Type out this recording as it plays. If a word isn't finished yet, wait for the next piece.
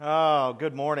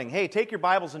good morning. Hey, take your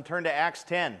Bibles and turn to Acts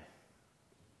 10.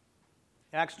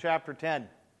 Acts chapter 10.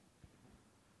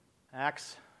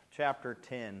 Acts chapter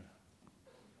 10.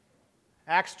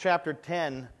 Acts chapter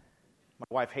 10, my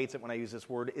wife hates it when I use this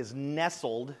word, is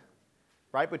nestled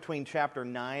right between chapter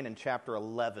 9 and chapter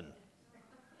 11.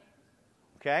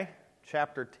 Okay?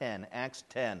 Chapter 10, Acts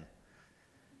 10.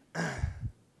 I'm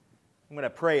going to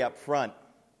pray up front,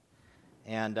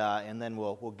 and then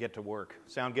we'll get to work.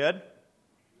 Sound good?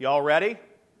 You all ready?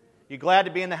 You glad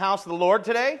to be in the house of the Lord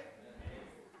today?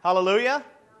 Hallelujah.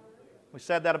 We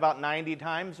said that about 90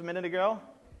 times a minute ago.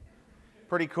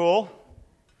 Pretty cool.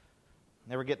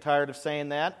 Never get tired of saying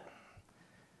that.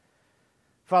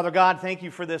 Father God, thank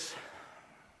you for this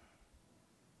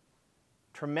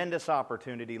tremendous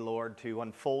opportunity, Lord, to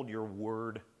unfold your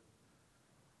word.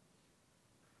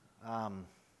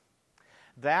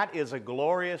 That is a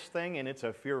glorious thing and it's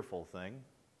a fearful thing.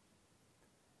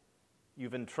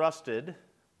 You've entrusted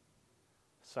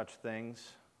such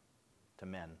things to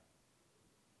men,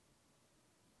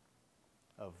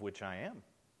 of which I am.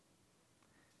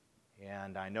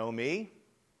 And I know me.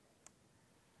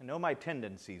 I know my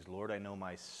tendencies, Lord. I know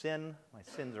my sin. My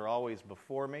sins are always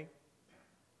before me.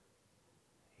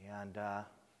 And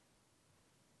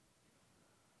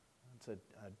it's a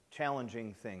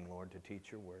challenging thing, Lord, to teach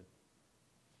your word.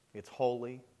 It's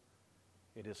holy.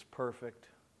 It is perfect.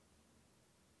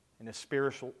 In a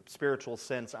spiritual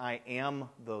sense, I am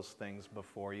those things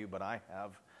before you, but I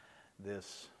have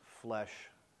this flesh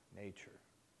nature.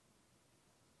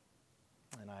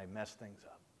 And I mess things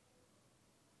up.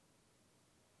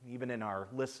 Even in our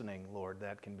listening, Lord,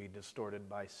 that can be distorted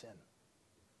by sin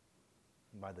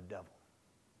and by the devil.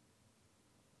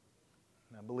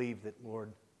 And I believe that,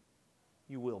 Lord,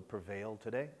 you will prevail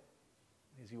today,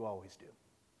 as you always do.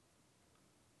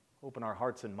 Open our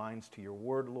hearts and minds to your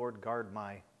word, Lord. Guard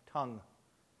my tongue,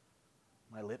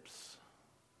 my lips.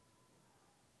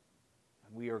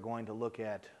 And we are going to look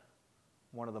at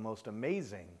one of the most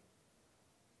amazing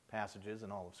passages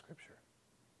in all of Scripture.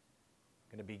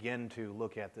 I'm going to begin to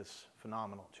look at this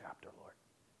phenomenal chapter, Lord.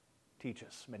 Teach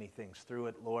us many things through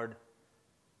it, Lord.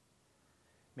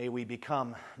 May we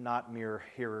become not mere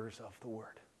hearers of the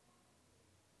word,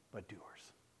 but doers.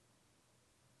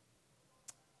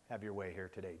 Have your way here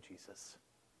today, Jesus.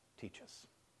 Teach us.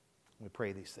 We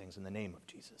pray these things in the name of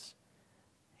Jesus.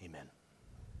 Amen.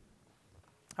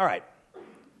 All right.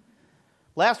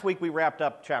 Last week we wrapped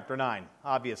up chapter 9,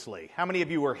 obviously. How many of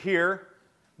you were here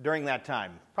during that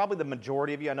time? Probably the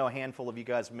majority of you. I know a handful of you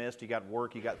guys missed. You got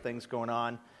work, you got things going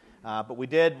on. But we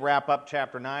did wrap up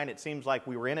chapter 9. It seems like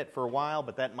we were in it for a while,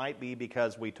 but that might be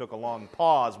because we took a long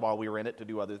pause while we were in it to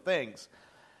do other things.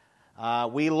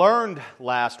 We learned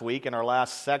last week in our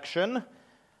last section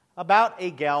about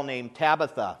a gal named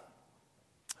Tabitha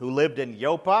who lived in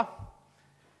Joppa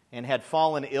and had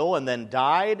fallen ill and then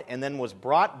died and then was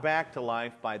brought back to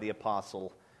life by the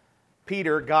apostle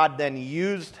Peter. God then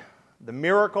used the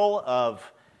miracle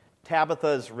of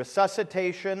Tabitha's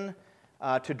resuscitation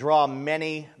to draw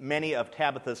many of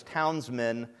Tabitha's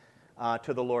townsmen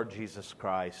to the Lord Jesus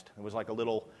Christ. It was like a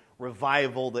little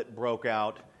revival that broke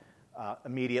out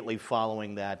immediately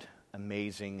following that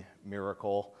amazing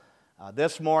miracle.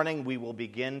 This morning we will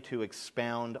begin to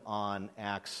expound on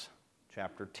Acts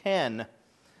chapter 10.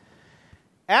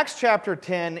 Acts chapter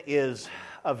 10 is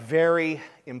a very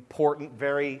important,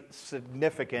 very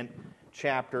significant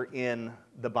chapter in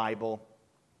the Bible.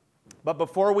 But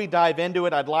before we dive into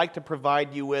it, I'd like to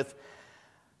provide you with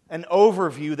an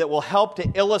overview that will help to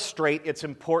illustrate its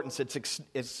importance,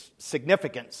 its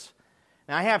significance.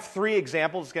 Now, I have 3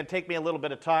 examples. It's going to take me a little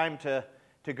bit of time to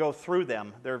go through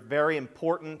them. They're very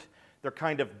important. They're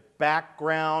kind of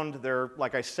background. They're,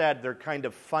 like I said, they're kind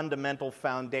of fundamental,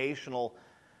 foundational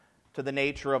to the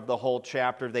nature of the whole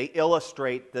chapter. They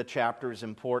illustrate the chapter's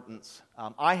importance.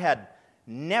 I have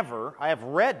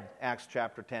read Acts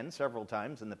chapter 10 several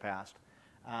times in the past,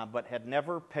 but had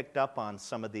never picked up on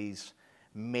some of these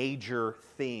major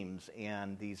themes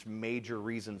and these major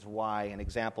reasons why and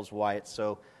examples why it's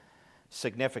so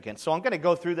significant. So I'm going to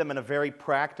go through them in a very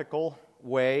practical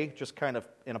way, just kind of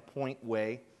in a point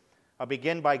way. I'll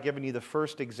begin by giving you the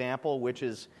first example, which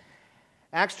is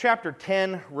Acts chapter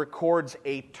 10 records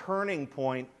a turning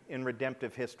point in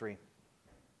redemptive history.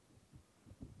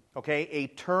 Okay, a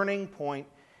turning point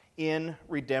in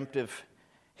redemptive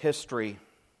history.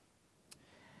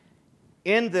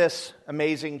 In this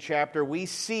amazing chapter, we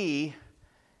see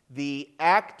the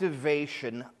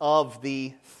activation of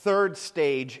the third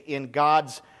stage in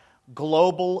God's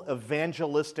global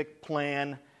evangelistic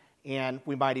plan, and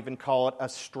we might even call it a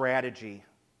strategy.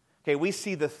 Okay, we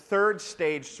see the third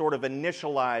stage sort of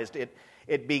initialized.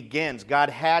 it begins. God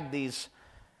had these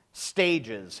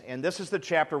stages, and this is the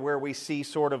chapter where we see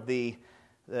sort of the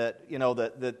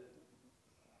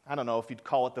I don't know if you'd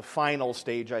call it the final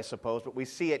stage, I suppose, but we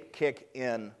see it kick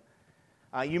in.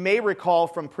 You may recall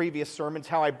from previous sermons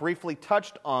how I briefly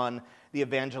touched on the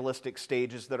evangelistic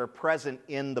stages that are present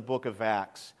in the book of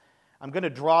Acts. I'm going to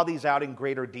draw these out in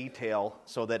greater detail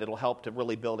so that it'll help to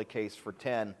really build a case for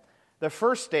 10. The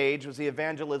first stage was the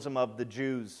evangelism of the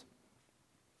Jews.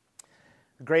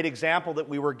 A great example that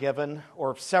we were given,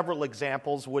 or several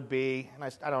examples, would be, and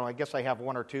I don't know, I guess I have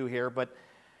one or two here, but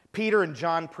Peter and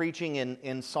John preaching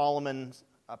in Solomon's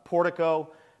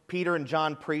portico, Peter and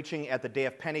John preaching at the day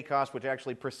of Pentecost, which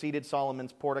actually preceded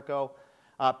Solomon's portico,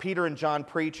 Peter and John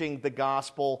preaching the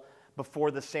gospel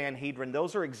before the Sanhedrin.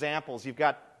 Those are examples. You've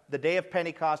got the day of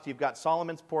Pentecost, you've got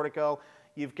Solomon's portico,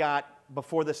 you've got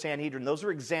before the Sanhedrin. Those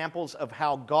are examples of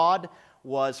how God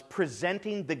was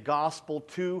presenting the gospel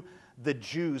to the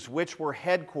Jews, which were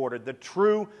headquartered, the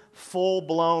true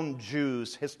full-blown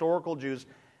Jews, historical Jews.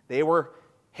 They were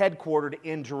headquartered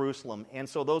in Jerusalem. And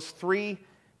so those three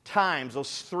times,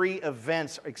 those three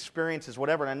events, experiences,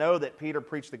 whatever, and I know that Peter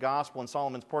preached the gospel in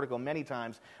Solomon's portico many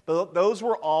times, but those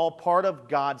were all part of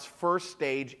God's first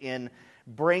stage in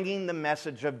bringing the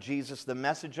message of Jesus, the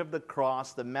message of the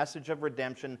cross, the message of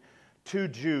redemption to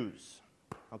Jews.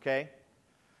 Okay?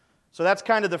 So that's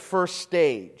kind of the first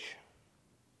stage.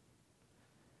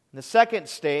 The second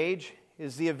stage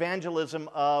is the evangelism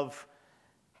of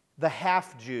the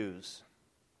half-Jews.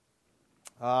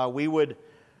 We would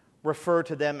refer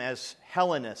to them as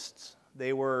Hellenists.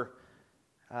 They were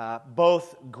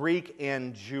both Greek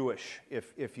and Jewish,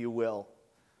 if you will.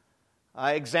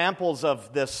 Examples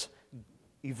of this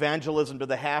evangelism to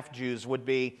the half-Jews would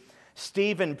be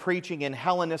Stephen preaching in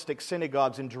Hellenistic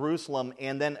synagogues in Jerusalem,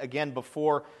 and then again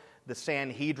before the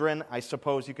Sanhedrin. I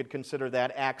suppose you could consider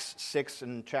that Acts 6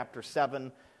 and chapter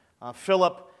 7.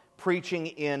 Philip preaching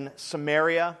in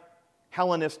Samaria,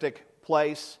 Hellenistic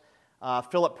place.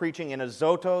 Philip preaching in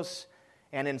Azotus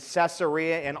and in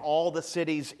Caesarea and all the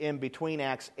cities in between,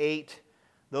 Acts 8.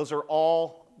 Those are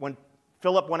all, when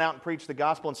Philip went out and preached the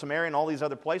gospel in Samaria and all these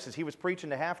other places, he was preaching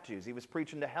to half-Jews. He was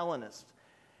preaching to Hellenists.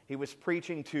 He was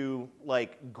preaching to,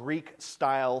 like,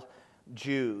 Greek-style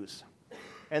Jews.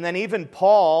 And then even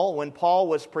Paul, when Paul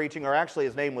was preaching, or actually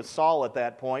his name was Saul at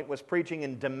that point, was preaching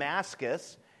in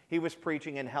Damascus, he was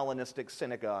preaching in Hellenistic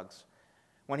synagogues.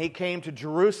 When he came to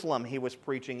Jerusalem, he was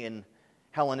preaching in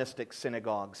Hellenistic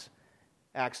synagogues.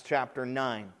 Acts chapter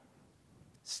 9.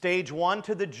 Stage 1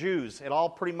 to the Jews. It all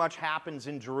pretty much happens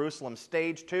in Jerusalem.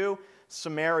 Stage 2,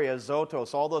 Samaria,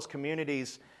 Azotus, all those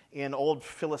communities in old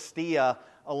Philistia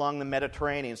along the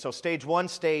Mediterranean. So stage 1,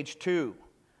 stage 2.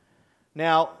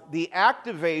 Now, the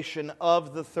activation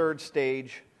of the third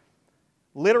stage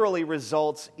literally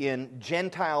results in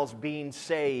Gentiles being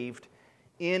saved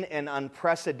in an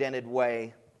unprecedented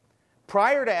way.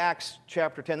 Prior to Acts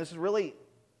chapter 10, this is really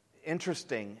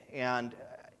interesting and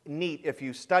neat if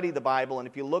you study the Bible and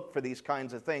if you look for these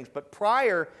kinds of things. But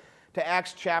prior to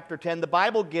Acts chapter 10, the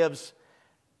Bible gives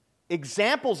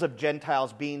examples of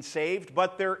Gentiles being saved,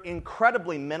 but they're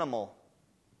incredibly minimal.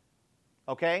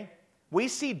 Okay? We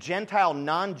see Gentile,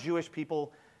 non-Jewish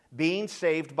people being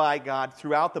saved by God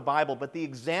throughout the Bible, but the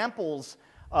examples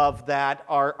of that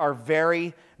are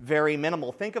very, very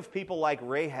minimal. Think of people like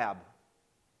Rahab.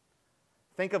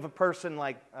 Think of a person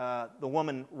like the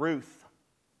woman Ruth.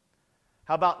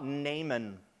 How about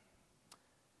Naaman?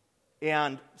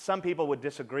 And some people would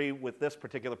disagree with this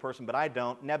particular person, but I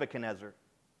don't. Nebuchadnezzar.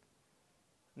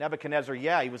 Nebuchadnezzar,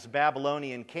 yeah, he was a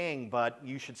Babylonian king, but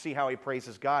you should see how he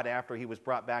praises God after he was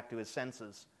brought back to his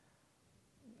senses.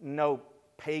 No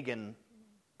pagan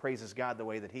praises God the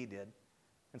way that he did.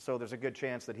 And so there's a good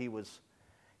chance that he was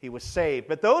saved.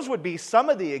 But those would be some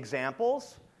of the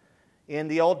examples in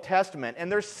the Old Testament.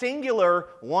 And they're singular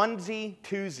onesie,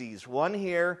 twosies. One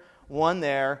here, one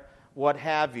there, what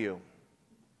have you.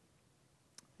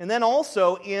 And then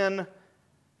also in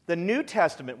the New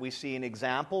Testament we see an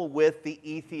example with the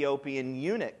Ethiopian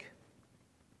eunuch.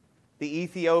 The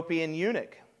Ethiopian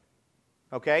eunuch.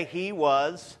 Okay, he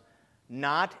was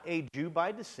not a Jew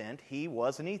by descent. He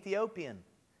was an Ethiopian.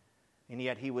 And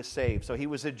yet he was saved. So he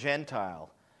was a Gentile.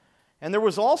 And there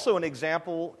was also an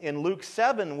example in Luke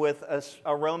 7 with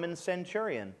a Roman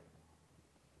centurion.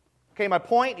 Okay, my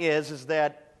point is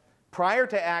that prior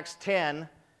to Acts 10,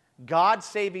 God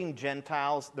saving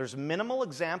Gentiles, there's minimal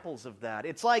examples of that.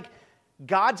 It's like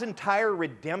God's entire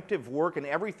redemptive work and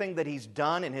everything that He's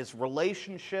done in His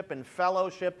relationship and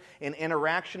fellowship and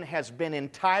interaction has been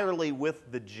entirely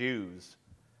with the Jews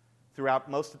throughout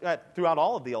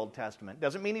all of the Old Testament.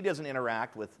 Doesn't mean He doesn't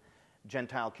interact with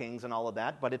Gentile kings and all of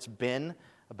that, but it's been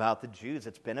about the Jews.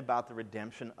 It's been about the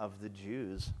redemption of the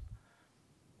Jews.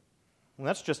 And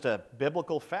that's just a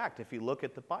biblical fact if you look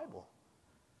at the Bible.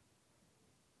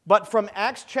 But from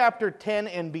Acts chapter 10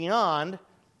 and beyond,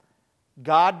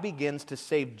 God begins to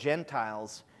save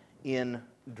Gentiles in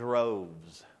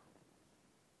droves.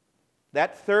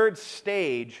 That third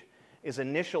stage is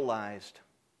initialized.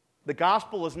 The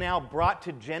gospel is now brought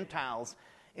to Gentiles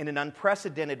in an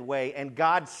unprecedented way, and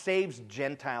God saves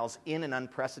Gentiles in an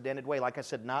unprecedented way. Like I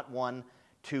said, not 1,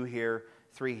 2 here,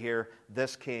 3 here,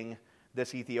 this king,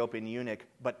 this Ethiopian eunuch,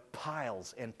 but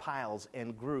piles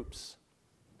and groups.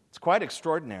 It's quite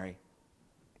extraordinary.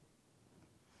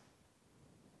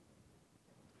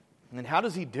 And how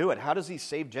does he do it? How does he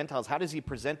save Gentiles? How does he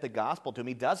present the gospel to them?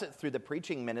 He does it through the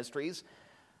preaching ministries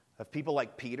of people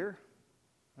like Peter.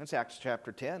 That's Acts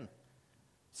chapter 10.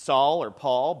 Saul or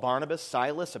Paul, Barnabas,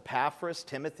 Silas, Epaphras,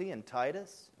 Timothy, and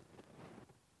Titus.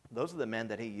 Those are the men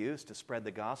that he used to spread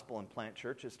the gospel and plant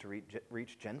churches to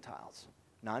reach Gentiles,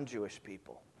 non-Jewish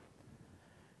people.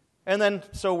 And then,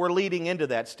 so we're leading into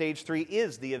that. Stage 3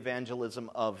 is the evangelism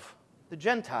of the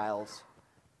Gentiles.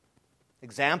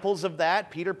 Examples of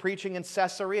that, Peter preaching in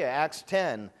Caesarea, Acts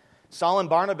 10. Saul and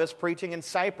Barnabas preaching in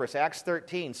Cyprus, Acts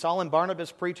 13. Saul and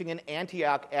Barnabas preaching in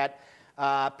Antioch at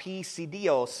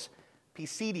Pisidios.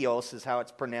 Pisidios is how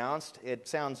it's pronounced. It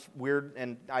sounds weird,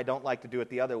 and I don't like to do it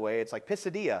the other way. It's like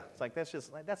Pisidia. It's like,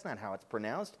 that's not how it's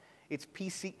pronounced. It's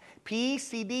Pisidios.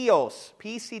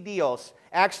 Pisidios.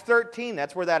 Acts 13,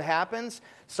 that's where that happens.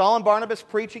 Saul and Barnabas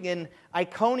preaching in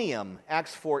Iconium,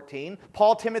 Acts 14.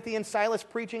 Paul, Timothy, and Silas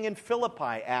preaching in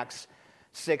Philippi, Acts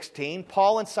 16.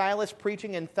 Paul and Silas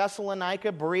preaching in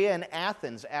Thessalonica, Berea, and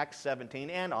Athens, Acts 17.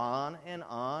 And on and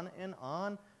on and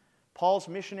on. Paul's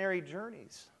missionary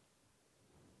journeys.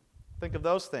 Think of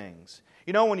those things.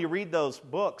 You know, when you read those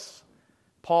books,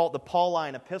 the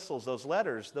Pauline epistles, those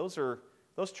letters,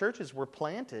 those churches were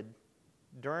planted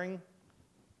during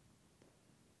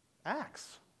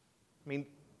Acts. I mean,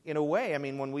 in a way,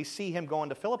 when we see him going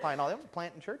to Philippi and all, they were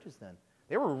planting churches then.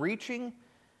 They were reaching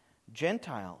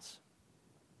Gentiles.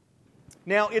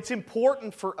 Now, it's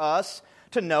important for us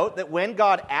to note that when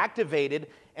God activated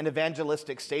an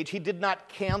evangelistic stage, he did not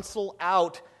cancel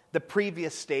out the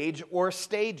previous stage or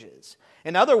stages.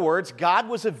 In other words, God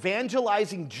was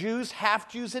evangelizing Jews,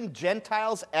 half-Jews, and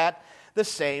Gentiles at the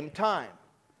same time.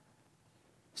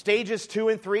 Stages 2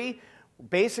 and 3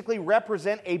 basically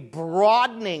represent a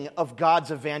broadening of God's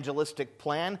evangelistic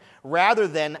plan rather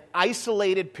than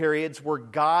isolated periods where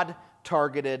God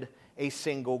targeted a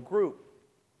single group.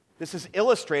 This is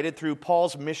illustrated through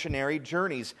Paul's missionary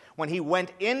journeys. When he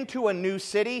went into a new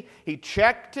city, he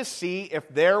checked to see if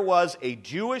there was a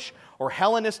Jewish or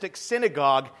Hellenistic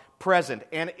synagogue present.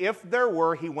 And if there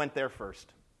were, he went there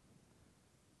first.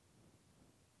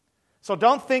 So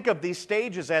don't think of these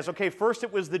stages as, okay, first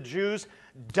it was the Jews,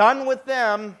 done with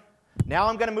them. Now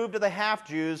I'm going to move to the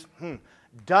half-Jews.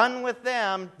 Done with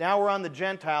them. Now we're on the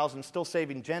Gentiles and still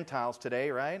saving Gentiles today,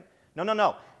 right?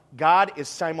 No. God is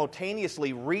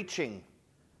simultaneously reaching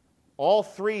all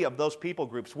three of those people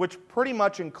groups, which pretty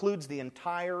much includes the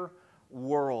entire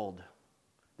world.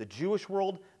 The Jewish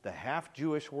world, the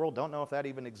half-Jewish world, don't know if that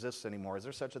even exists anymore. Is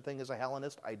there such a thing as a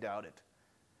Hellenist? I doubt it.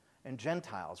 And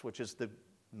Gentiles, which is the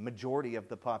majority of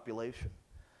the population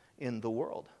in the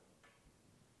world.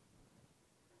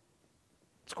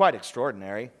 It's quite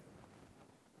extraordinary.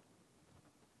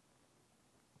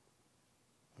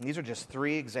 These are just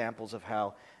 3 examples of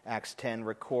how Acts 10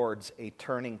 records a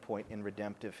turning point in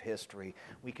redemptive history.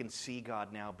 We can see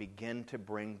God now begin to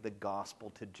bring the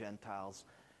gospel to Gentiles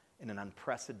in an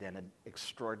unprecedented,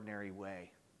 extraordinary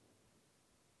way.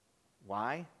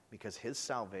 Why? Because his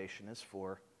salvation is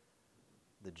for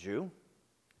the Jew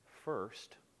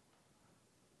first,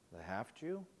 the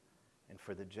half-Jew, and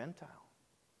for the Gentile.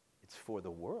 It's for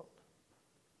the world,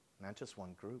 not just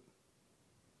one group.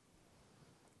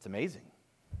 It's amazing.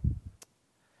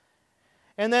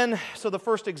 And then, so the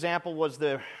first example was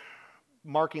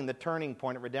marking the turning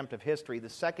point of redemptive history. The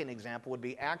second example would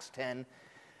be Acts 10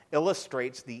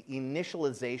 illustrates the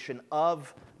initialization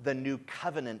of the new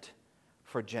covenant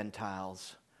for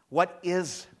Gentiles. What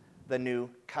is the new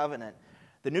covenant?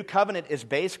 The new covenant is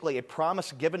basically a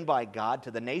promise given by God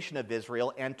to the nation of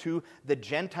Israel and to the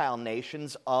Gentile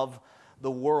nations of the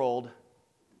world.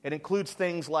 It includes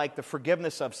things like the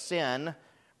forgiveness of sin,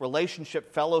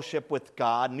 relationship, fellowship with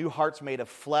God, new hearts made of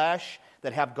flesh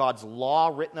that have God's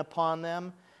law written upon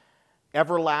them,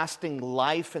 everlasting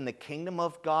life in the kingdom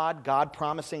of God, God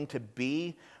promising to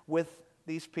be with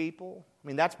these people.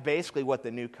 That's basically what the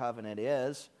new covenant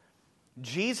is.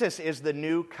 Jesus is the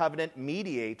new covenant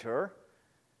mediator.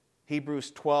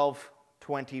 Hebrews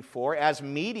 12:24. As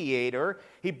mediator,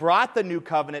 he brought the new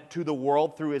covenant to the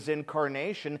world through his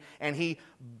incarnation, and he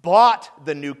bought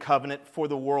the new covenant for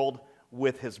the world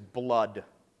with his blood.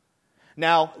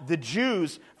 Now, the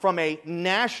Jews, from a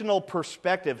national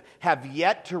perspective, have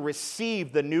yet to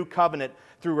receive the new covenant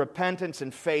through repentance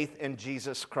and faith in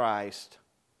Jesus Christ.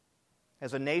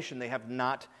 As a nation, they have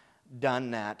not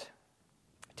done that.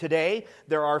 Today,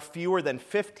 there are fewer than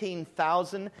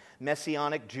 15,000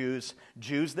 Messianic Jews,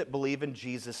 Jews that believe in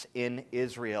Jesus in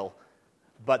Israel.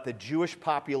 But the Jewish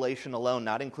population alone,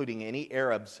 not including any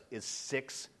Arabs, is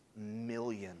 6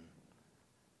 million.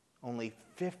 Only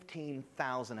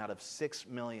 15,000 out of 6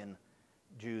 million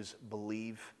Jews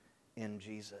believe in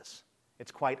Jesus.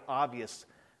 It's quite obvious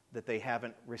that they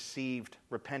haven't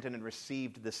repented and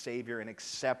received the Savior and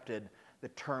accepted the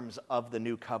terms of the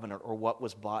new covenant or what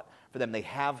was bought for them. They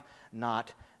have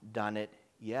not done it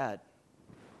yet.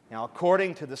 Now,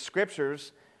 according to the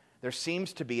Scriptures, there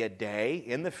seems to be a day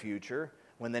in the future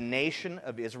when the nation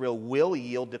of Israel will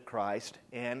yield to Christ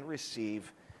and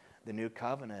receive the new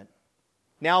covenant.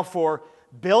 Now, for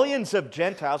billions of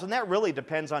Gentiles, and that really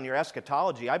depends on your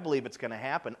eschatology, I believe it's going to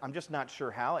happen. I'm just not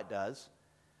sure how it does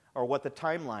or what the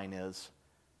timeline is.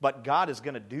 But God is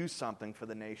going to do something for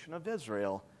the nation of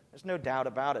Israel. There's no doubt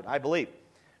about it, I believe.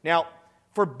 Now,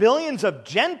 for billions of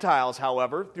Gentiles,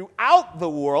 however, throughout the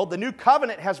world, the new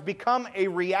covenant has become a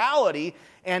reality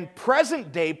and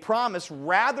present-day promise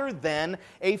rather than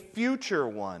a future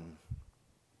one.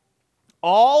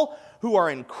 All who are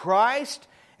in Christ,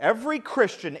 every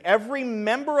Christian, every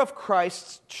member of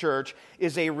Christ's church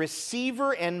is a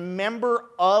receiver and member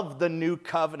of the new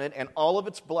covenant and all of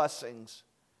its blessings.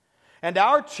 And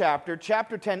our chapter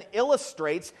 10,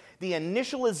 illustrates the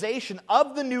initialization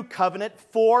of the new covenant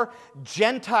for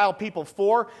Gentile people,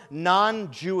 for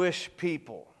non-Jewish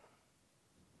people.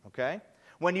 Okay?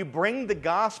 When you bring the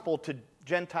gospel to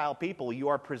Gentile people, you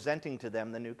are presenting to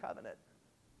them the new covenant.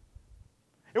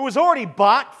 It was already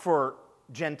bought for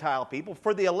Gentile people,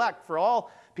 for the elect, for all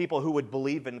people who would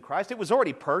believe in Christ. It was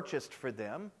already purchased for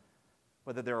them,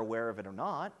 whether they're aware of it or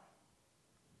not.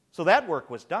 So that work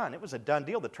was done. It was a done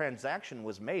deal. The transaction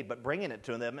was made, but bringing it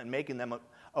to them and making them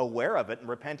aware of it and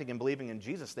repenting and believing in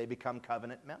Jesus, they become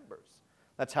covenant members.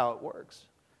 That's how it works.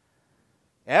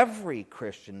 Every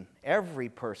Christian, every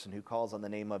person who calls on the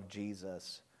name of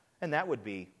Jesus, and that would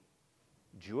be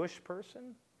Jewish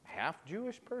person,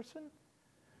 half-Jewish person,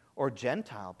 or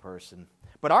Gentile person.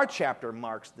 But our chapter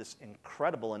marks this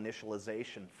incredible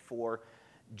initialization for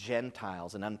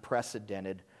Gentiles, an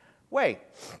unprecedented way.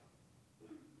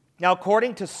 Now,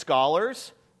 according to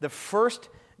scholars, the first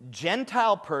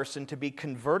Gentile person to be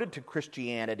converted to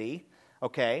Christianity,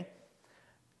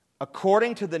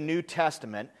 according to the New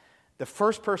Testament, the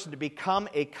first person to become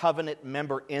a covenant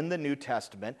member in the New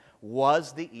Testament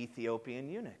was the Ethiopian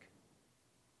eunuch.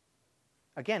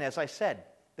 Again, as I said,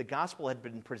 the gospel had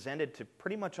been presented to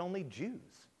pretty much only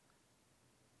Jews.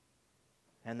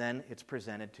 And then it's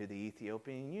presented to the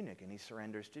Ethiopian eunuch, and he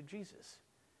surrenders to Jesus.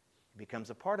 He becomes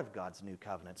a part of God's new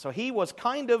covenant. So he was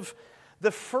kind of the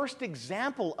first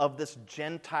example of this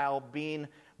Gentile being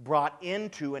brought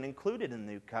into and included in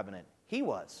the new covenant. He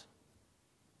was,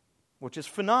 which is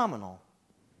phenomenal.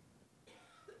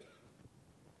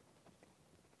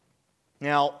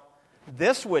 Now,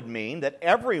 this would mean that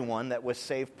everyone that was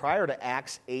saved prior to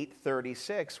Acts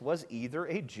 8:36 was either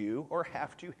a Jew or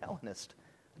half-Jew Hellenist.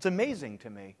 It's amazing to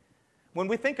me. When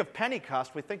we think of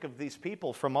Pentecost, we think of these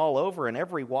people from all over in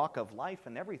every walk of life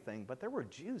and everything, but there were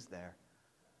Jews there.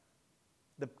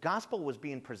 The gospel was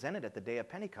being presented at the day of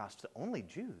Pentecost to only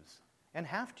Jews and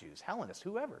half-Jews, Hellenists,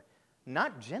 whoever,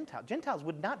 not Gentiles. Gentiles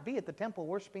would not be at the temple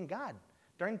worshiping God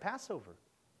during Passover.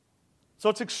 So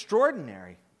it's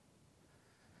extraordinary.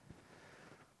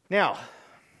 Now,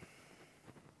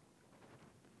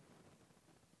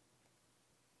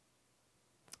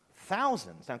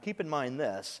 thousands, now keep in mind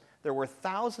this, there were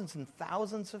thousands and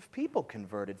thousands of people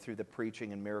converted through the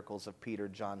preaching and miracles of Peter,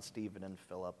 John, Stephen, and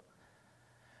Philip,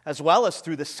 as well as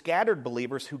through the scattered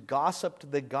believers who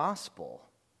gossiped the gospel,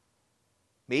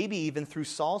 maybe even through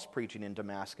Saul's preaching in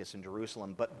Damascus and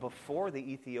Jerusalem. But before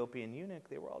the Ethiopian eunuch,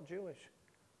 they were all Jewish.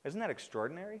 Isn't that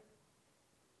extraordinary?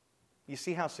 You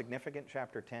see how significant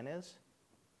chapter 10 is?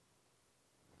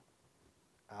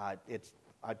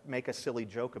 I make a silly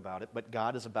joke about it, but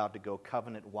God is about to go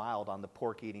covenant wild on the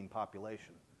pork-eating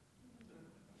population.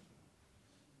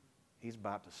 He's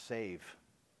about to save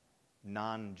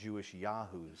non-Jewish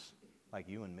yahoos like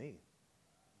you and me.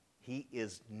 He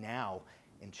is now,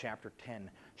 in chapter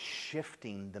 10,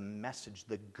 shifting the message,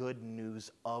 the good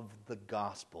news of the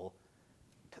gospel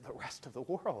to the rest of the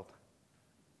world.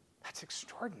 That's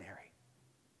extraordinary.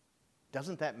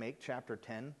 Doesn't that make chapter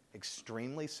 10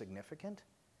 extremely significant?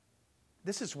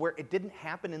 This is where it didn't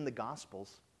happen in the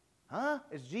Gospels. Huh?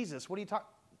 It's Jesus. What are you talking?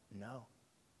 No.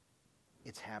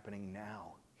 It's happening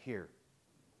now, here.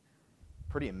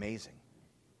 Pretty amazing.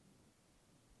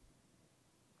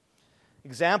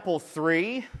 Example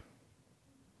 3,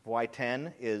 why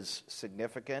 10 is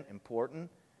significant, important.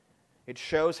 It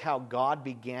shows how God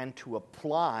began to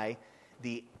apply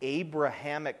the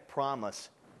Abrahamic promise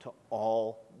to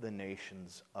all the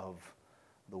nations of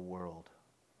the world.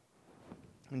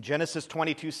 In Genesis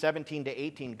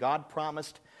 22:17-18, God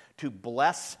promised to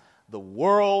bless the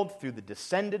world through the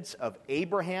descendants of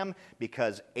Abraham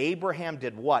because Abraham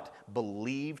did what?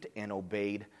 Believed and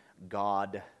obeyed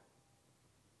God.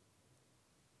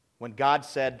 When God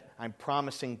said, I'm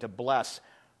promising to bless,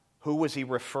 who was he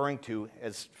referring to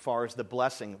as far as the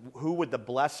blessing? Who would the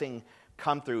blessing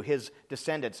come through? His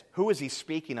descendants. Who is he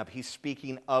speaking of? He's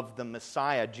speaking of the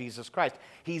Messiah, Jesus Christ.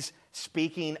 He's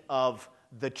speaking of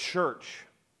the church.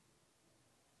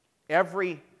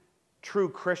 Every true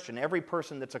Christian, every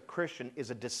person that's a Christian is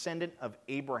a descendant of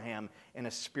Abraham in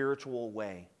a spiritual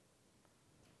way.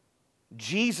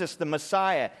 Jesus, the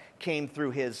Messiah, came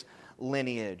through his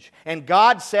lineage. And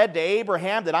God said to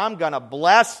Abraham that I'm going to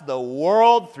bless the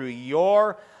world through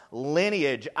your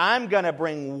lineage. I'm going to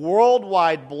bring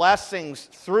worldwide blessings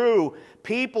through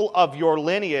people of your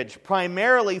lineage,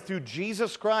 primarily through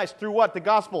Jesus Christ. Through what? The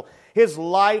gospel. His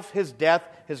life, his death,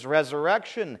 his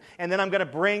resurrection. And then I'm going to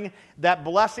bring that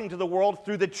blessing to the world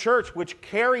through the church, which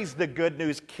carries the good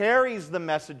news, carries the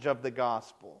message of the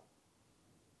gospel.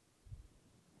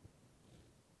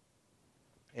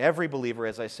 Every believer,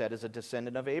 as I said, is a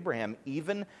descendant of Abraham,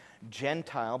 even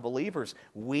Gentile believers.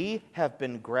 We have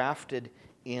been grafted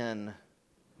in.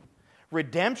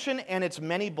 Redemption and its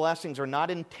many blessings are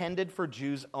not intended for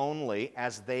Jews only,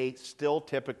 as they still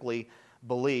typically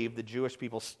believe. The Jewish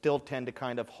people still tend to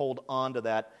kind of hold on to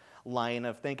that line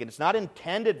of thinking. It's not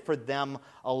intended for them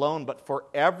alone, but for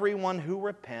everyone who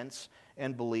repents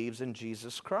and believes in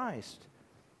Jesus Christ.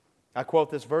 I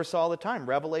quote this verse all the time,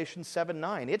 Revelation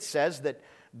 7:9. It says that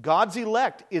God's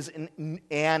elect is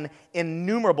an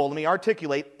innumerable, let me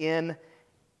articulate,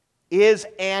 is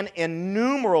an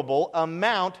innumerable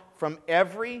amount from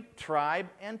every tribe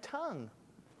and tongue.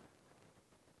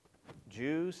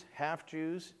 Jews,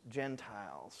 half-Jews,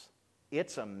 Gentiles.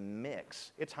 It's a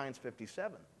mix. It's Heinz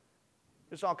 57.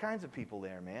 There's all kinds of people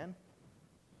there, man.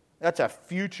 That's a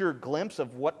future glimpse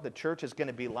of what the church is going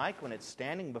to be like when it's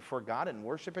standing before God and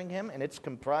worshiping Him, and it's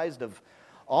comprised of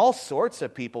all sorts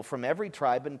of people from every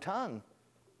tribe and tongue.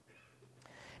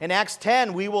 In Acts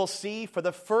 10, we will see for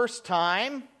the first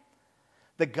time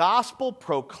the gospel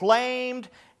proclaimed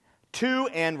to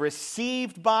and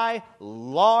received by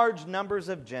large numbers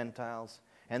of Gentiles.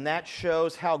 And that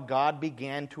shows how God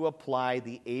began to apply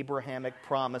the Abrahamic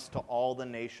promise to all the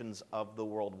nations of the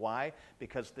world. Why?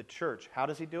 Because the church, how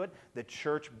does He do it? The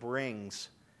church brings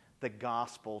the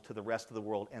gospel to the rest of the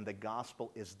world, and the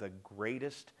gospel is the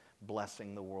greatest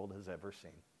blessing the world has ever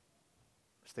seen.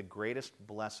 It's the greatest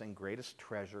blessing, greatest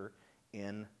treasure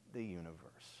in the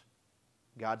universe.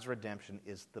 God's redemption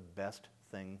is the best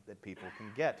thing that people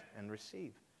can get and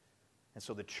receive. And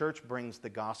so the church brings the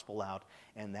gospel out,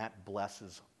 and that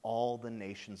blesses all the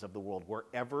nations of the world.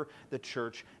 Wherever the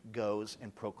church goes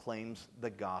and proclaims the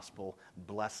gospel,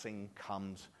 blessing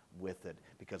comes with it,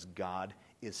 because God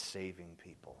is saving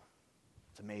people.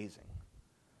 It's amazing.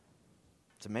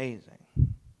 It's amazing.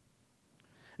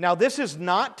 Now, this is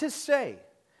not to say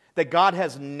that God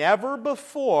has never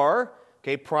before,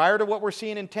 prior to what we're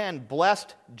seeing in 10,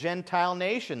 blessed Gentile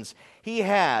nations. He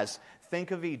has.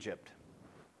 Think of Egypt.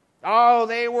 Oh,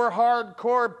 they were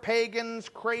hardcore pagans,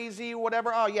 crazy,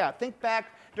 whatever. Oh, yeah. Think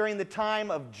back during the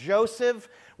time of Joseph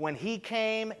when he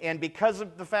came, and because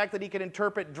of the fact that he could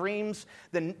interpret dreams,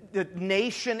 the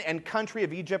nation and country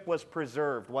of Egypt was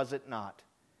preserved, was it not?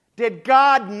 Did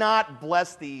God not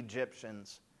bless the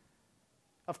Egyptians?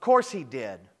 Of course He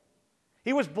did.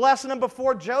 He was blessing them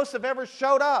before Joseph ever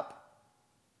showed up.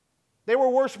 They were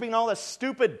worshiping all the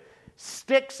stupid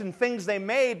sticks and things they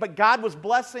made, but God was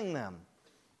blessing them.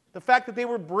 The fact that they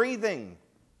were breathing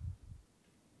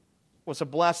was a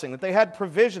blessing, that they had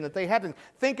provision, that they had to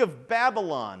think of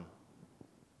Babylon.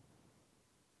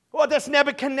 Well, that's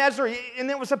Nebuchadnezzar, and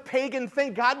it was a pagan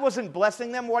thing. God wasn't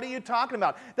blessing them. What are you talking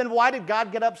about? Then why did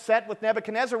God get upset with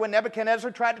Nebuchadnezzar when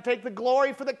Nebuchadnezzar tried to take the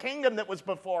glory for the kingdom that was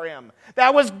before him?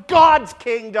 That was God's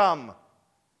kingdom,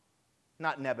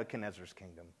 not Nebuchadnezzar's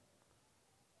kingdom.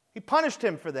 He punished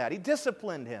him for that. He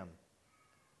disciplined him.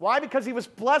 Why? Because he was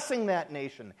blessing that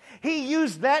nation. He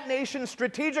used that nation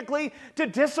strategically to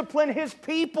discipline his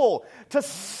people, to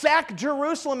sack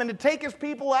Jerusalem and to take his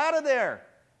people out of there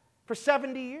for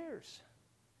 70 years.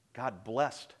 God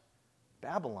blessed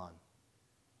Babylon.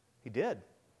 He did.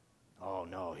 Oh,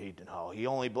 no, he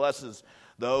only blesses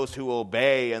those who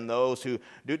obey and those who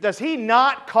do. Does he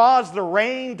not cause the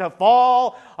rain to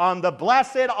fall on the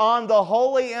blessed, on the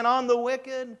holy, and on the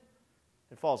wicked?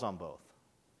 It falls on both.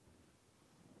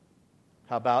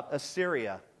 How about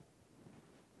Assyria?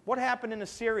 What happened in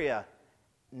Assyria?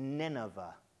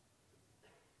 Nineveh.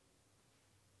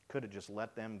 Could have just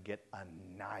let them get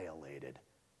annihilated.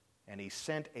 And he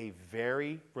sent a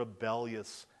very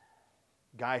rebellious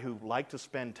guy who liked to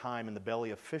spend time in the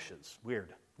belly of fishes.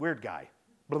 Weird guy.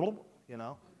 You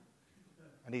know?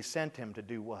 And he sent him to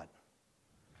do what?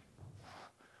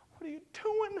 What are you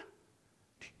doing?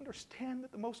 Do you understand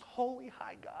that the most holy,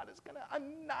 high God is going to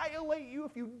annihilate you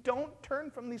if you don't turn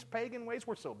from these pagan ways?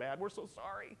 We're so bad. We're so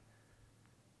sorry.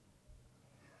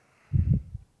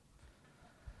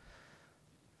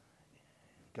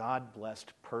 God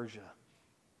blessed Persia.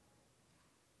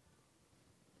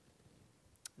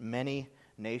 Many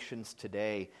nations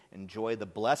today enjoy the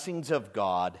blessings of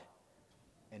God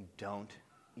and don't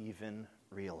even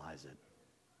realize it.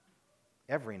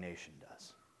 Every nation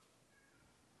does.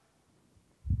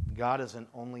 God isn't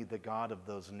only the God of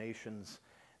those nations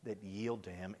that yield to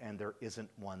him, and there isn't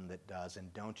one that does.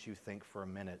 And don't you think for a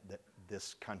minute that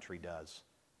this country does.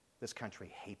 This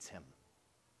country hates him.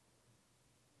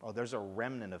 Oh, there's a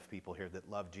remnant of people here that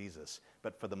love Jesus.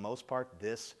 But for the most part,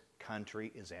 this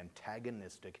country is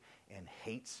antagonistic and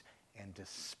hates and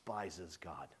despises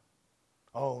God.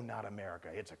 Oh, not America.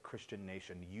 It's a Christian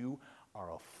nation. You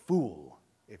are a fool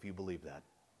if you believe that.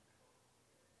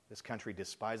 This country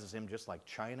despises him just like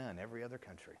China and every other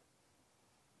country.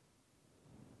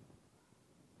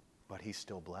 But he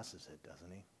still blesses it,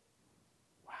 doesn't he?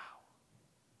 Wow.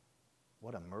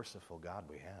 What a merciful God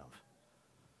we have.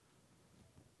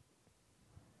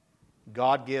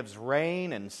 God gives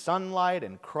rain and sunlight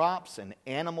and crops and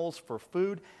animals for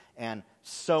food and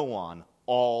so on.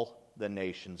 All the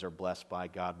nations are blessed by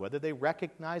God, whether they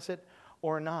recognize it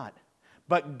or not.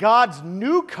 But God's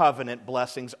new covenant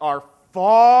blessings are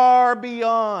far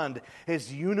beyond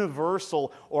his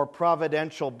universal or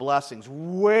providential blessings.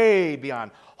 Way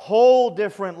beyond. Whole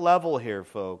different level here,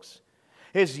 folks.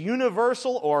 His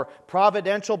universal or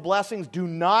providential blessings do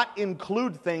not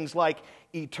include things like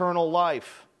eternal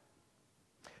life,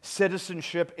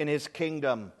 citizenship in his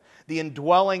kingdom, the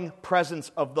indwelling presence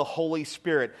of the Holy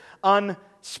Spirit,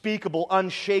 unspeakable,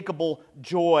 unshakable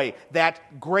joy,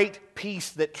 that great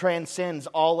peace that transcends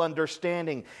all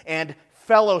understanding, and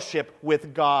fellowship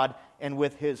with God and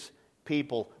with his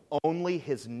people. Only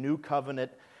his new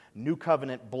covenant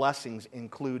blessings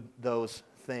include those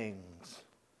things.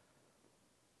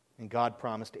 And God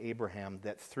promised Abraham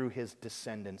that through his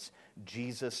descendants,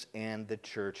 Jesus and the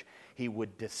church, he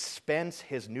would dispense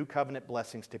his new covenant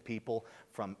blessings to people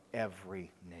from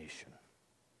every nation.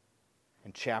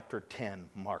 And chapter 10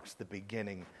 marks the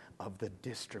beginning of the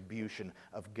distribution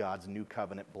of God's new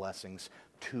covenant blessings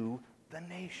to the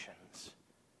nations.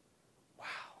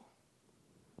 Wow.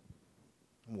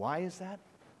 Why is that?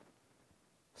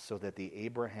 So that the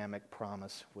Abrahamic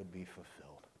promise would be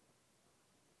fulfilled.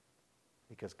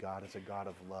 Because God is a God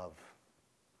of love.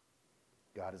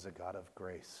 God is a God of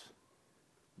grace.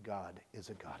 God is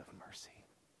a God of mercy.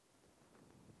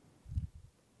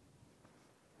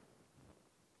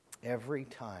 Every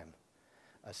time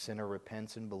a sinner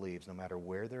repents and believes, no matter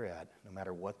where they're at, no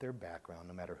matter what their background,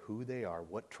 no matter who they are,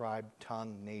 what tribe,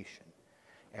 tongue, nation,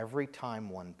 every time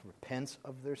one repents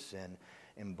of their sin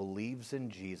and believes in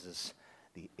Jesus,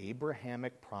 the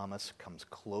Abrahamic promise comes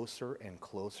closer and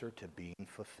closer to being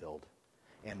fulfilled.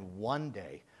 And one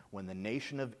day, when the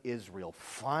nation of Israel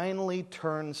finally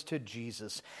turns to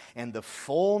Jesus and the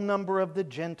full number of the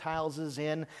Gentiles is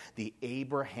in, the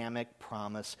Abrahamic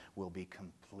promise will be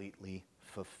completely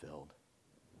fulfilled.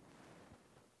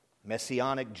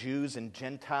 Messianic Jews and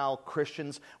Gentile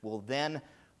Christians will then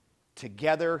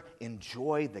together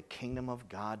enjoy the kingdom of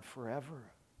God forever.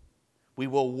 We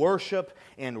will worship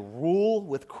and rule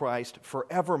with Christ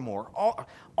forevermore.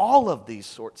 All of these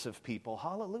sorts of people.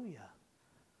 Hallelujah.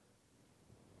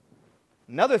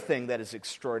 Another thing that is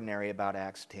extraordinary about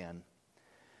Acts 10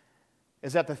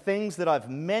 is that the things that I've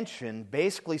mentioned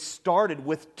basically started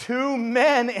with 2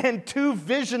 men and 2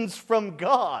 visions from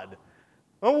God.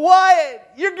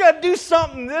 What? You're going to do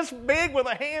something this big with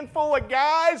a handful of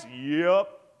guys? Yep.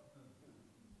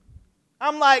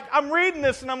 I'm reading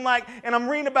this and I'm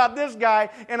reading about this guy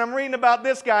and I'm reading about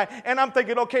this guy and I'm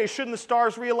thinking, okay, shouldn't the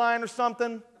stars realign or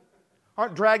something?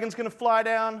 Aren't dragons going to fly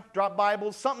down, drop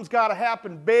Bibles? Something's got to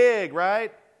happen big,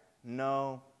 right?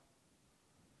 No.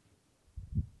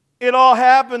 It all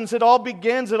happens, it all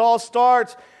begins, it all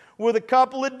starts with a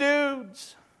couple of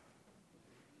dudes.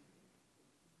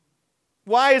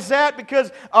 Why is that?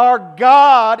 Because our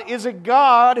God is a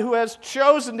God who has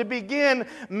chosen to begin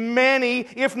many,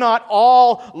 if not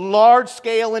all,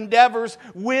 large-scale endeavors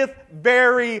with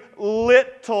very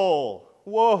little.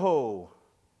 Whoa.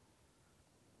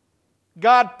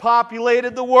 God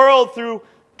populated the world through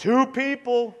two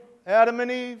people, Adam and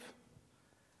Eve.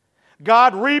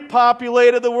 God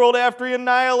repopulated the world after He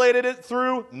annihilated it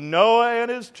through Noah and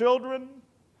his children.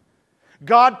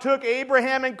 God took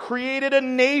Abraham and created a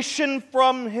nation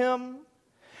from him.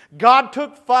 God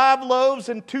took 5 loaves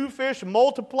and 2 fish,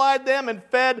 multiplied them, and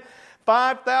fed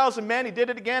 5,000 men. He did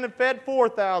it again and fed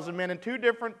 4,000 men in 2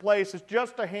 different places,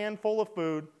 just a handful of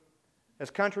food.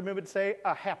 As countrymen would say,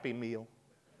 a happy meal.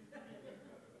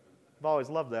 I've always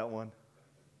loved that one.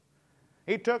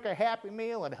 He took a happy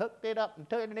meal and hooked it up and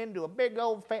turned it into a big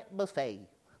old fat buffet.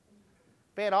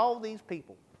 Fed all these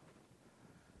people.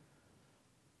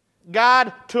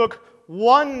 God took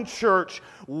one church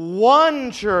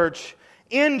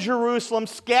in Jerusalem,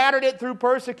 scattered it through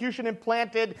persecution, and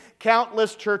planted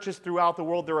countless churches throughout the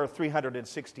world. There are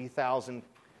 360,000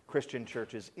 Christian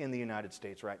churches in the United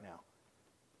States right now.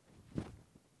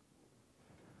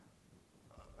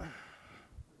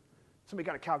 Somebody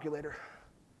got a calculator?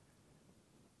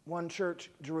 One church,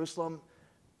 Jerusalem,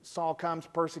 Saul comes,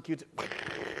 persecutes it.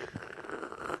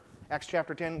 Acts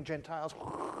chapter 10, Gentiles.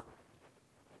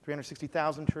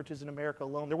 360,000 churches in America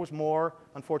alone. There was more.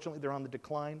 Unfortunately, they're on the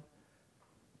decline.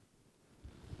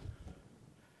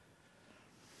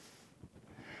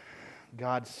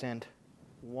 God sent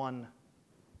one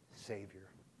Savior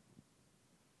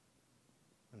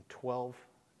and 12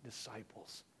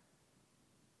 disciples.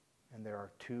 And there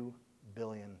are 2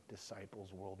 billion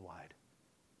disciples worldwide.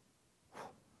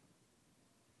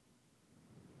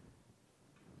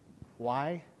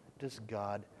 Why does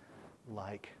God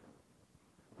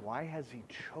why has He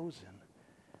chosen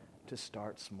to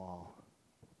start small?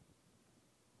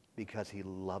 Because He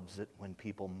loves it when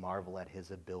people marvel at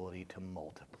His ability to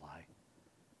multiply.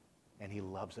 And He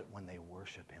loves it when they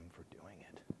worship Him for doing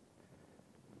it.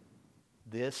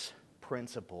 This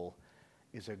principle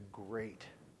is a great,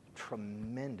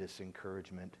 tremendous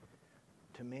encouragement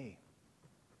to me.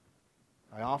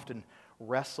 I often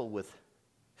wrestle with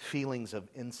feelings of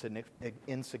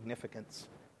insignificance.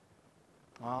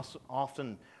 I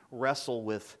often wrestle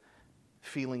with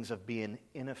feelings of being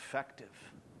ineffective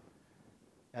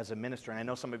as a minister. And I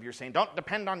know some of you are saying, don't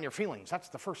depend on your feelings. That's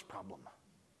the first problem.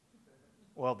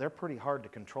 Well, they're pretty hard to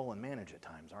control and manage at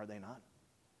times, are they not?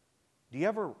 Do you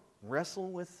ever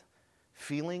wrestle with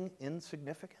feeling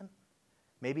insignificant?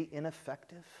 Maybe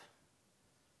ineffective?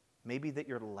 Maybe that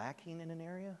you're lacking in an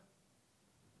area?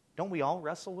 Don't we all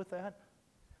wrestle with that?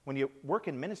 When you work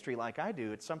in ministry like I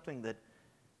do, it's something that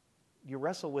you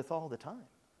wrestle with all the time.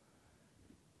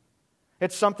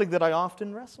 It's something that I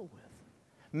often wrestle with.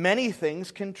 Many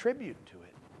things contribute to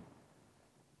it.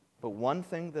 But one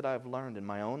thing that I've learned in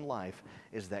my own life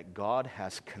is that God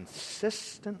has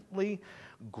consistently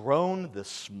grown the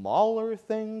smaller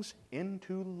things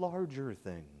into larger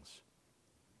things.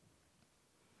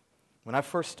 When I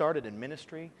first started in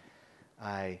ministry,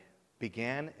 I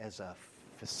began as a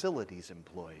facilities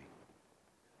employee.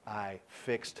 I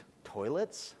fixed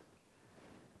toilets,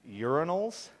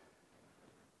 urinals.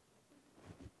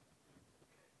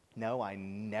 No, I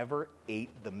never ate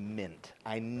the mint.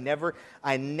 I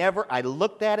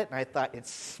looked at it and I thought, it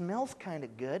smells kind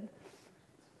of good.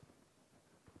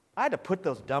 I had to put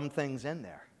those dumb things in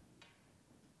there.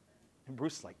 And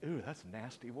Bruce is like, ooh, that's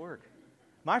nasty work.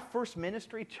 My first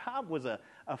ministry job was a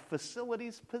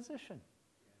facilities position.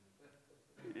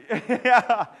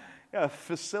 Yeah,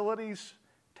 facilities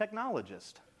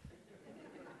technologist.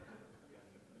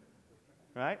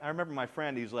 Right? I remember my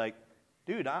friend, he's like,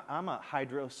 dude, I'm a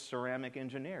hydroceramic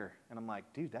engineer. And I'm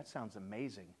like, dude, that sounds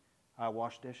amazing. I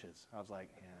wash dishes. I was like,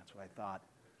 yeah, that's what I thought.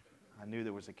 I knew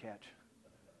there was a catch.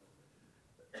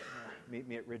 Yeah, meet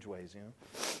me at Ridgeway's, you know.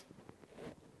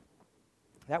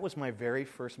 That was my very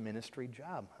first ministry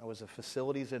job. I was a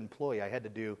facilities employee. I had to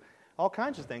do all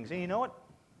kinds of things. And you know what?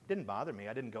 It didn't bother me.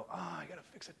 I didn't go, I got to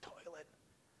fix a toilet.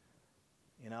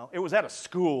 You know, it was at a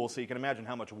school, so you can imagine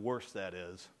how much worse that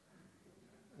is.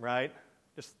 Right?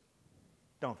 Just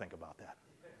don't think about that.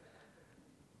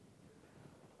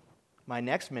 My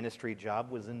next ministry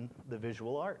job was in the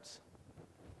visual arts.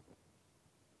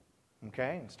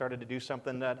 Okay? And started to do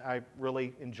something that I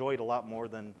really enjoyed a lot more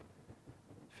than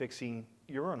fixing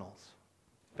urinals.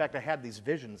 In fact, I had these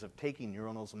visions of taking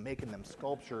urinals and making them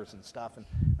sculptures and stuff, and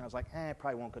I was like, I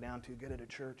probably won't go down too good at a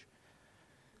church.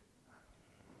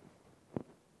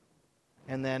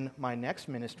 And then my next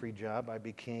ministry job, I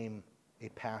became a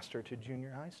pastor to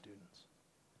junior high students.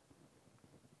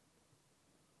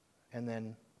 And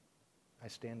then I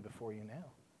stand before you now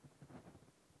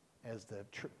as the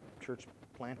church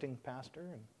planting pastor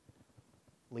and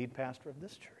lead pastor of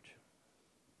this church.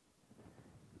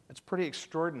 It's pretty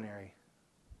extraordinary,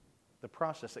 the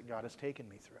process that God has taken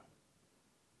me through.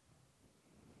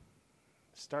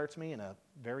 It starts me in a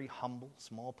very humble,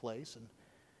 small place and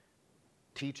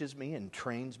teaches me and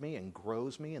trains me and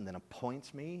grows me and then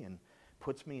appoints me and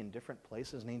puts me in different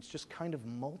places, and he's just kind of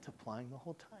multiplying the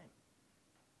whole time.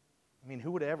 I mean,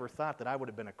 who would have ever thought that I would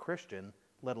have been a Christian,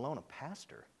 let alone a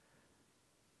pastor?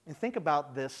 And think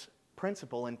about this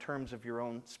principle in terms of your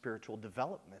own spiritual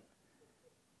development,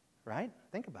 right?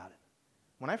 Think about it.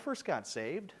 When I first got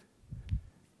saved,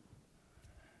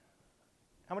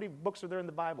 how many books are there in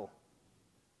the Bible?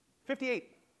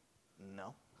 58.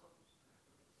 No.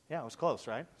 Yeah, it was close,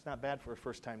 right? It's not bad for a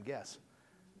first-time guess.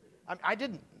 I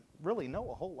didn't really know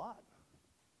a whole lot.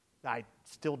 I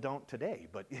still don't today,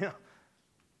 but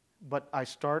But I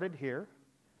started here,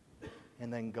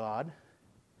 and then God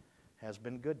has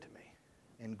been good to me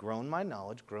and grown my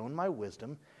knowledge, grown my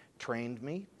wisdom, trained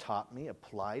me, taught me,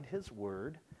 applied His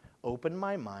Word, opened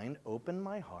my mind, opened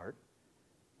my heart,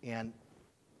 and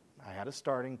I had a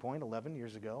starting point 11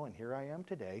 years ago, and here I am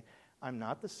today. I'm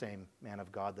not the same man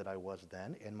of God that I was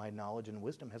then, and my knowledge and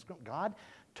wisdom has grown. God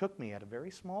took me at a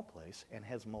very small place and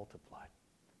has multiplied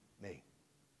me.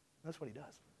 That's what He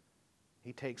does.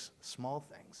 He takes small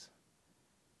things.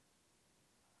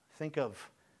 Think of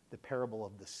the parable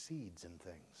of the seeds and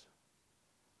things.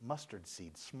 Mustard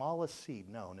seed, smallest seed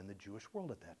known in the Jewish world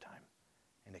at that time.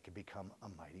 And it can become a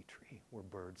mighty tree where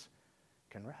birds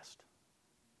can rest.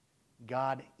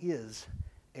 God is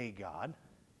a God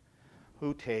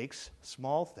who takes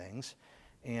small things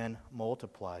and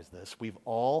multiplies this. We've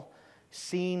all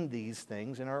seen these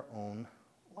things in our own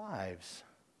lives.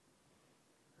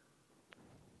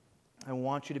 I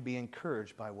want you to be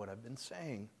encouraged by what I've been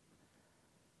saying.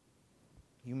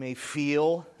 You may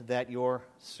feel that your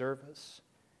service,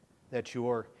 that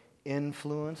your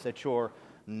influence, that your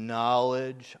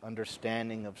knowledge,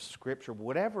 understanding of Scripture,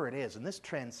 whatever it is, and this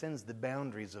transcends the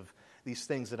boundaries of these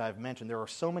things that I've mentioned. There are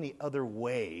so many other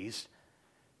ways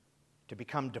to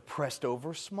become depressed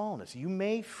over smallness. You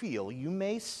may feel, you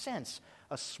may sense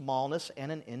a smallness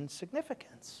and an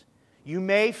insignificance. You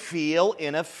may feel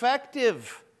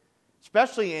ineffective,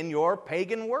 especially in your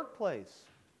pagan workplace.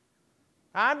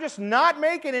 I'm just not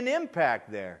making an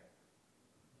impact there.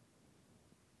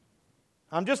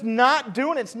 I'm just not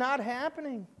doing it. It's not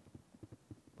happening.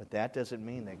 But that doesn't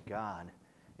mean that God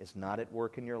is not at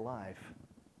work in your life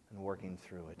and working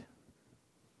through it.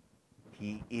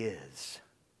 He is.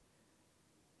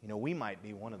 You know, we might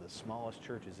be one of the smallest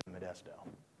churches in Modesto.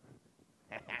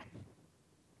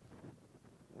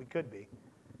 We could be.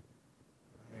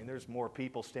 I mean, there's more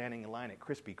people standing in line at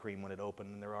Krispy Kreme when it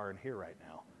opened than there are in here right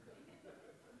now.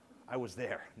 I was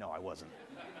there. No, I wasn't.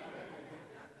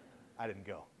 I didn't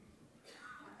go.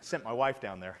 I sent my wife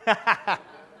down there.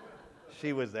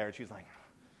 She was there. She's like,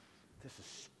 this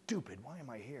is stupid. Why am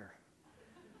I here?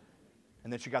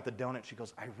 And then she got the donut. She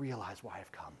goes, I realize why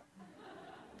I've come.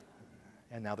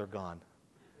 And now they're gone.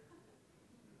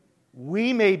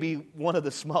 We may be one of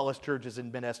the smallest churches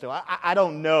in Modesto. I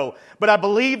don't know. But I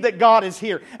believe that God is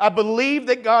here. I believe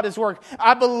that God is working.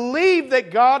 I believe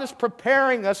that God is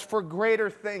preparing us for greater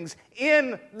things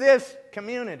in this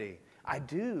community. I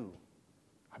do.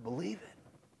 I believe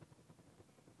it.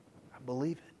 I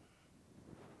believe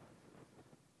it.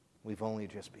 We've only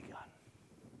just begun.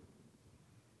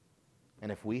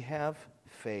 And if we have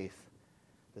faith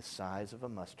the size of a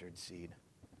mustard seed,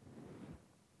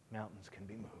 mountains can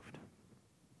be moved.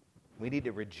 We need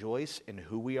to rejoice in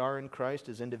who we are in Christ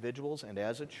as individuals and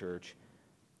as a church.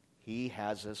 He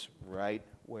has us right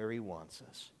where He wants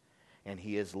us. And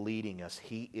He is leading us.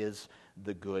 He is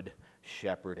the good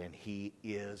shepherd. And He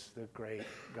is the great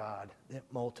God that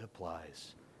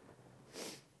multiplies.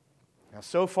 Now,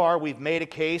 so far we've made a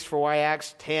case for why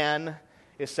Acts 10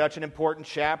 is such an important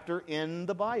chapter in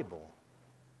the Bible.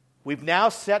 We've now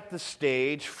set the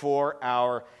stage for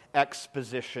our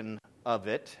exposition of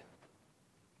it.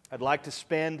 I'd like to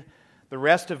spend the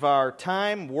rest of our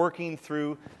time working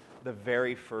through the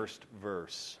very first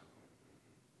verse.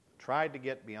 Tried to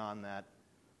get beyond that.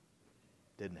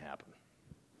 Didn't happen.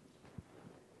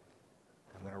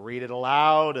 I'm going to read it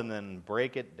aloud and then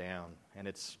break it down. And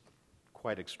it's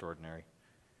quite extraordinary.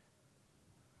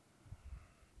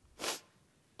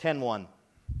 10:1.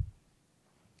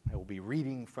 I will be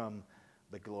reading from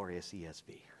the glorious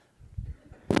ESV.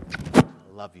 I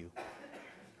love you.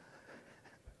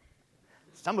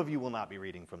 Some of you will not be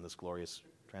reading from this glorious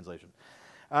translation.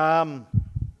 At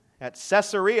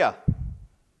Caesarea,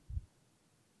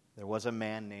 there was a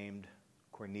man named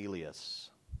Cornelius,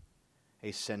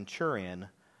 a centurion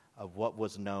of what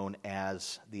was known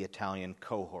as the Italian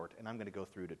cohort. And I'm going to go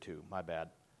through to 2, my bad.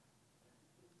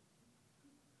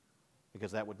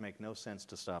 Because that would make no sense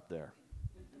to stop there.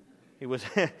 He was,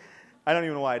 I don't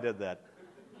even know why I did that.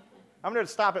 I'm going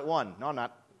to stop at 1. No, I'm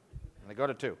not. I'm going to go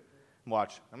to 2.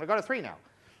 Watch. I'm going to go to 3 now.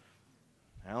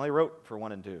 I only wrote for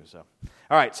 1 and 2. So,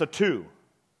 all right, so 2,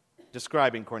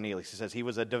 describing Cornelius. He says, he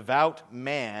was a devout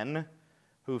man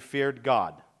who feared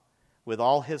God with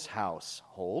all his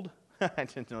household. I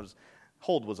didn't notice,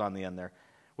 hold was on the end there.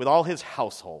 With all his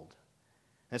household.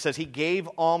 And it says, he gave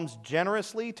alms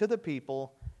generously to the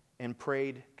people and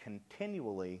prayed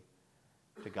continually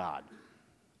to God.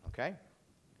 Okay?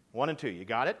 1 and 2, you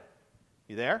got it?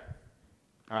 You there?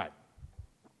 All right.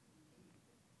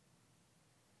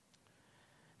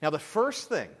 Now, the first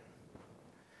thing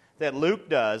that Luke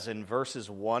does in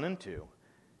verses 1 and 2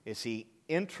 is he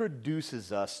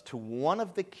introduces us to one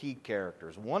of the key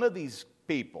characters, one of these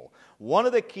people, one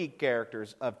of the key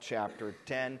characters of chapter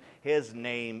 10. His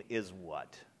name is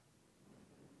what?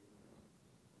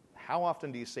 How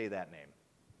often do you say that name?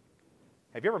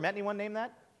 Have you ever met anyone named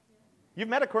that? You've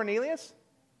met a Cornelius?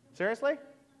 Seriously?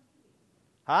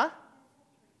 Huh?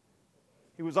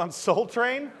 He was on Soul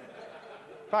Train?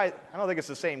 Probably, I don't think it's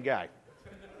the same guy.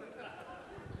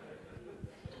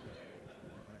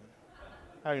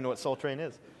 I don't even know what Soul Train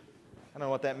is. I don't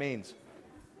know what that means.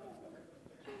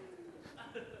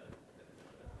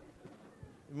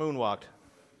 Moonwalked. It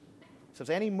says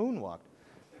Annie moonwalked.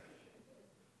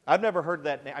 I've never heard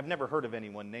that name. I've never heard of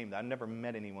anyone named that. I've never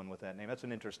met anyone with that name. That's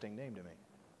an interesting name to me.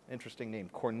 Interesting name.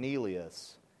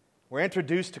 Cornelius. We're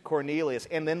introduced to Cornelius,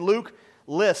 and then Luke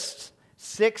lists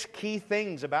 6 key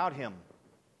things about him.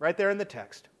 Right there in the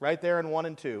text. Right there in 1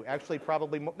 and 2. Actually,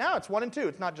 probably more. No, it's 1 and 2.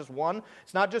 It's not just 1.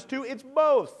 It's not just 2. It's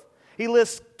both. He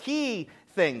lists key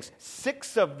things.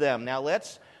 6 of them. Now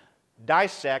let's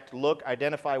dissect, look,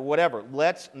 identify, whatever.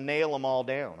 Let's nail them all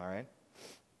down, all right?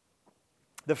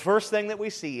 The first thing that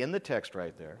we see in the text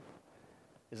right there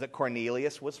is that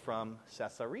Cornelius was from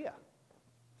Caesarea.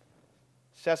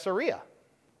 Caesarea.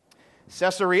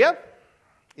 Caesarea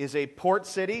is a port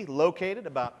city located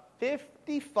about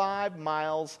 55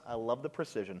 miles, I love the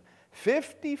precision,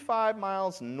 55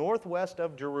 miles northwest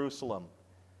of Jerusalem.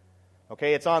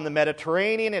 Okay, it's on the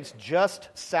Mediterranean. It's just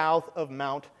south of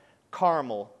Mount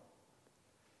Carmel.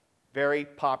 Very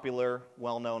popular,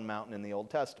 well-known mountain in the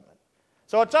Old Testament.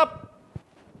 So it's up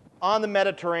on the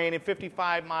Mediterranean,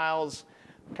 55 miles,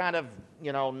 kind of,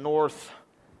 northwest.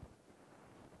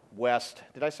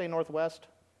 Did I say northwest?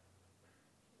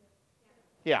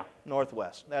 Yeah,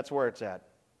 northwest. That's where it's at.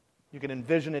 You can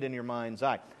envision it in your mind's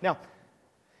eye. Now,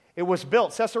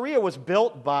 Caesarea was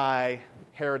built by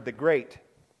Herod the Great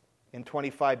in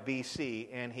 25 BC,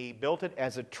 and he built it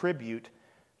as a tribute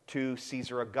to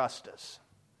Caesar Augustus.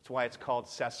 That's why it's called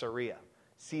Caesarea.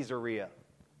 Caesarea.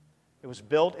 It was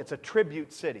built, it's a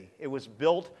tribute city. It was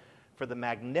built for the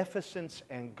magnificence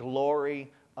and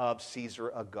glory of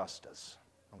Caesar Augustus.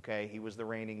 Okay, he was the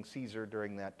reigning Caesar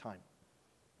during that time.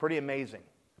 Pretty amazing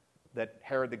that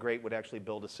Herod the Great would actually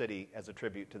build a city as a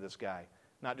tribute to this guy.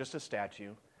 Not just a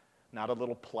statue, not a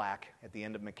little plaque at the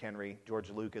end of McHenry, George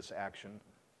Lucas action.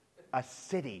 A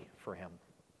city for him.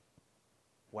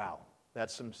 Wow,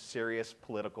 that's some serious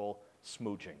political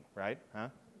smooching, right? Huh?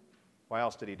 Why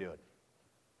else did he do it?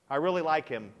 I really like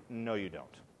him. No, you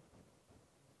don't.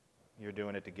 You're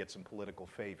doing it to get some political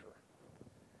favor.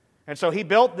 And so he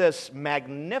built this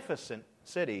magnificent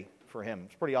city for him.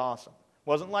 It's pretty awesome.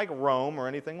 Wasn't like Rome or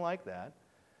anything like that,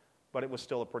 but it was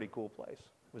still a pretty cool place.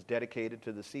 It was dedicated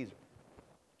to the Caesar.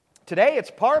 Today,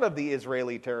 it's part of the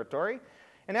Israeli territory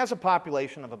and has a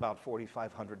population of about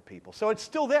 4,500 people. So it's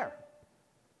still there.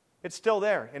 It's still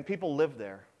there, and people live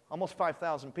there. Almost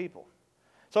 5,000 people.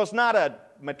 So it's not a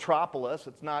metropolis.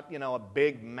 It's not, a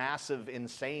big, massive,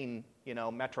 insane,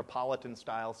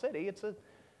 metropolitan-style city. It's a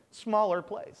smaller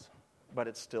place, but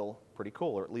it's still pretty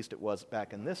cool, or at least it was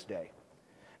back in this day.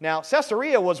 Now,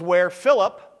 Caesarea was where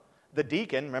Philip, the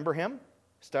deacon, remember him?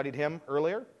 Studied him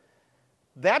earlier.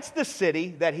 That's the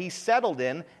city that he settled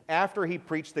in after he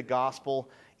preached the gospel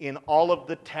in all of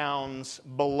the towns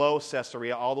below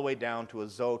Caesarea, all the way down to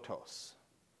Azotus.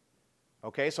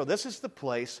 Okay, so this is the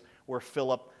place where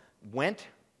Philip went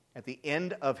at the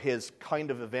end of his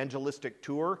kind of evangelistic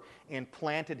tour and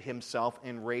planted himself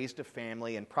and raised a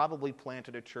family and probably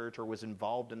planted a church or was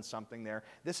involved in something there.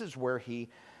 This is where he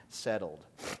settled.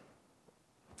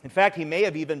 In fact, he may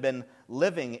have even been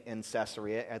living in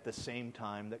Caesarea at the same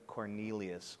time that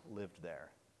Cornelius lived there.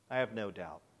 I have no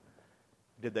doubt.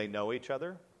 Did they know each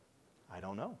other? I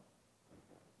don't know.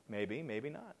 Maybe, maybe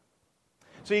not.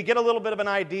 So you get a little bit of an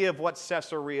idea of what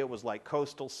Caesarea was like.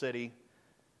 Coastal city,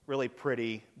 really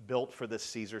pretty, built for this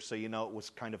Caesar, so you know it was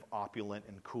kind of opulent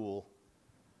and cool.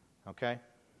 Okay?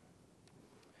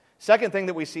 Second thing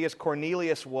that we see is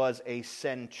Cornelius was a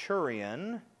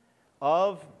centurion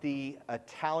of the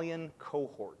Italian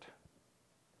cohort.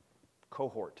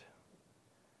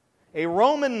 A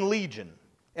Roman legion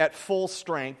at full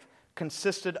strength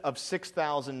consisted of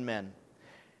 6,000 men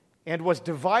and was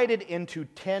divided into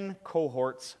 10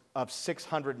 cohorts of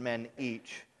 600 men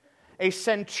each. A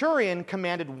centurion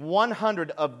commanded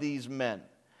 100 of these men,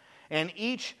 and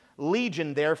each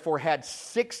legion therefore had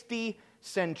 60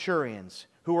 centurions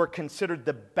who were considered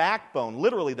the backbone,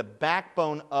 literally the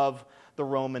backbone of the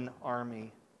Roman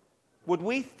army. Would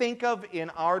we think of in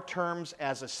our terms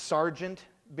as a sergeant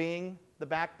being the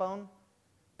backbone?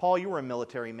 Paul, you were a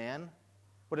military man.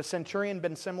 Would a centurion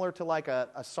been similar to like a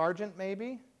sergeant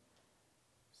maybe?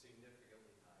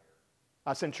 Significantly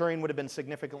higher. A centurion would have been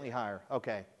significantly higher.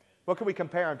 Okay. What could we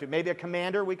compare him to? Maybe a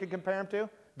commander we could compare him to?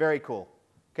 Very cool.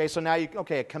 Okay, so now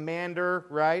a commander,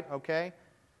 right? Okay.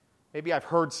 Maybe I've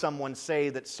heard someone say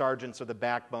that sergeants are the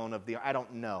backbone of the... I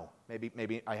don't know.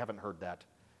 Maybe I haven't heard that.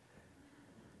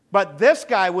 But this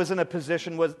guy was in a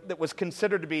position that was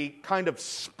considered to be kind of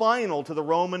spinal to the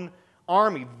Roman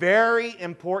army. Very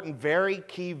important, very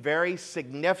key, very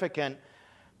significant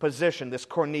position this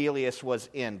Cornelius was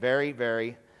in. Very,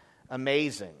 very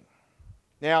amazing.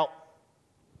 Now,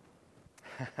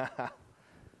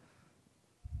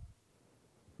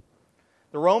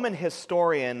 the Roman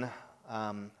historian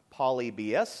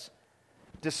Polybius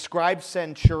describes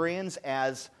centurions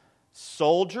as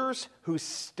soldiers who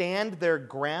stand their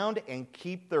ground and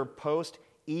keep their post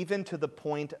even to the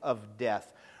point of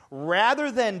death,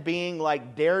 rather than being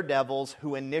like daredevils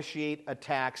who initiate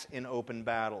attacks in open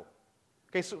battle.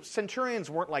 Okay, so centurions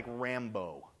weren't like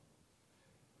Rambo.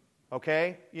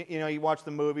 Okay? You know, you watch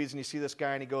the movies and you see this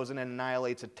guy and he goes in and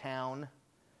annihilates a town.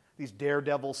 These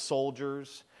daredevil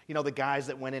soldiers. You know, the guys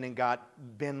that went in and got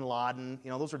Bin Laden.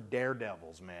 You know, those are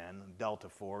daredevils, man. Delta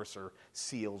Force or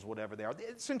SEALs, whatever they are.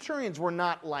 The centurions were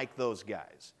not like those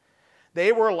guys.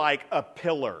 They were like a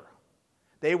pillar.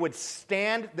 They would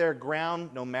stand their ground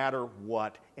no matter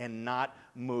what and not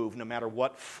move, no matter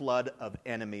what flood of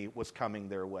enemy was coming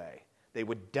their way. They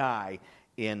would die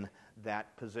in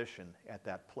that position at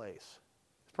that place.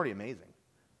 It's pretty amazing.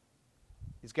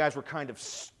 These guys were kind of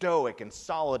stoic and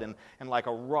solid and like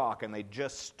a rock, and they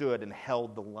just stood and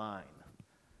held the line.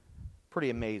 Pretty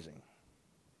amazing.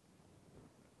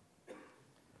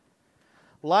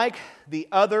 Like the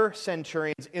other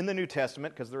centurions in the New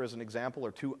Testament, because there is an example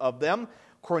or two of them,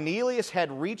 Cornelius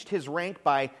had reached his rank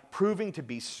by proving to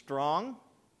be strong,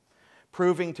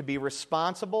 proving to be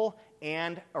responsible,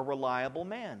 and a reliable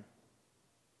man.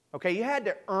 Okay, you had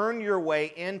to earn your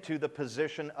way into the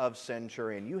position of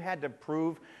centurion. You had to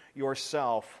prove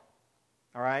yourself,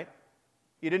 all right?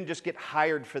 You didn't just get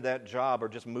hired for that job or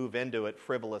just move into it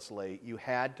frivolously. You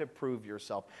had to prove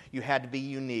yourself. You had to be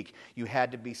unique. You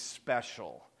had to be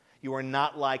special. You were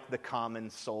not like the common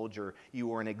soldier. You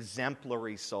were an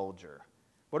exemplary soldier.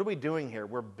 What are we doing here?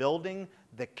 We're building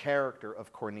the character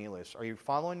of Cornelius. Are you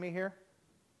following me here?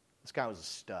 This guy was a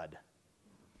stud.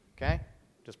 Okay?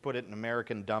 Just put it in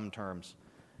American dumb terms.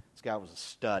 This guy was a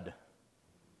stud.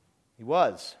 He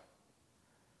was.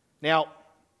 Now,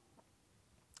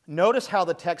 notice how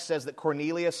the text says that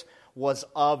Cornelius was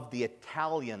of the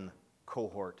Italian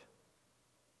cohort.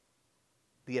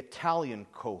 The Italian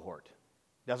cohort.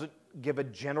 Doesn't give a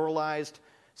generalized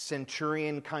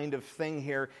centurion kind of thing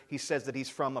here. He says that he's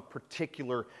from a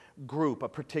particular group, a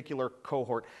particular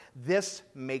cohort. This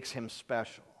makes him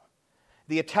special.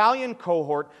 The Italian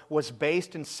cohort was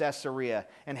based in Caesarea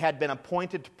and had been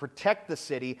appointed to protect the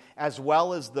city, as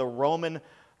well as the Roman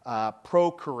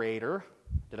procurator.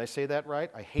 Did I say that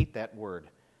right? I hate that word.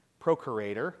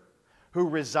 Procurator, who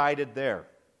resided there.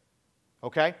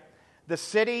 Okay? The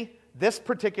city, this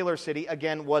particular city,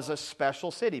 again, was a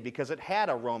special city because it had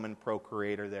a Roman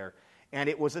procurator there. And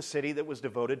it was a city that was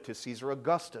devoted to Caesar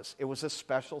Augustus. It was a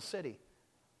special city.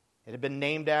 It had been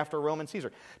named after Roman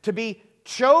Caesar. To be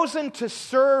chosen to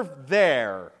serve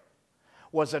there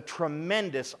was a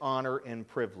tremendous honor and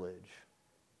privilege.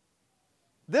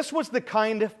 This was the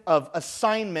kind of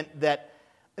assignment that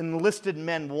enlisted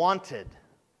men wanted.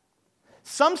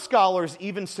 Some scholars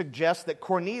even suggest that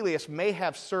Cornelius may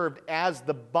have served as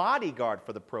the bodyguard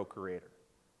for the procurator.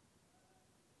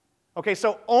 Okay,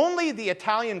 so only the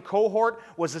Italian cohort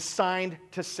was assigned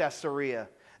to Caesarea.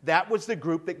 That was the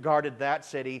group that guarded that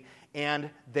city and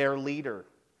their leader.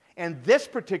 And this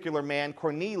particular man,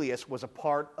 Cornelius, was a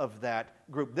part of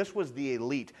that group. This was the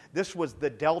elite. This was the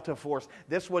Delta Force.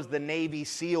 This was the Navy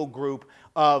SEAL group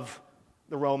of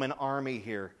the Roman army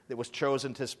here that was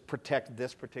chosen to protect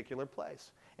this particular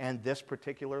place and this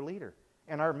particular leader.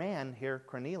 And our man here,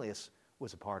 Cornelius,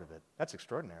 was a part of it. That's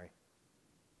extraordinary.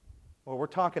 Well, we're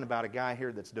talking about a guy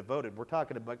here that's devoted. We're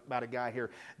talking about a guy here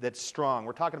that's strong.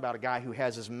 We're talking about a guy who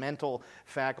has his mental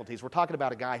faculties. We're talking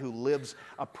about a guy who lives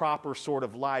a proper sort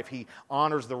of life. He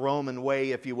honors the Roman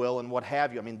way, if you will, and what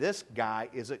have you. I mean, this guy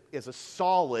is a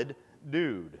solid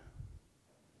dude.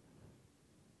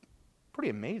 Pretty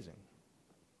amazing.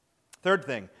 Third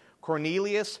thing,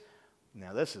 Cornelius,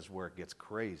 now this is where it gets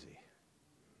crazy.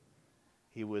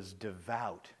 He was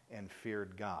devout and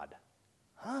feared God.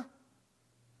 Huh?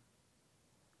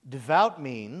 Devout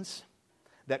means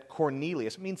that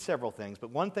Cornelius, it means several things,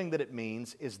 but one thing that it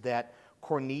means is that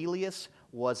Cornelius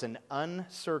was an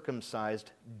uncircumcised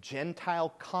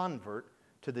Gentile convert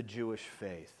to the Jewish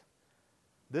faith.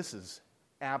 This is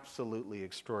absolutely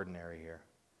extraordinary here.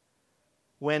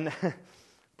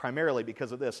 Primarily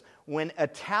because of this, when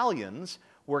Italians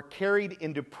were carried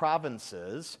into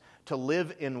provinces to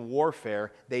live in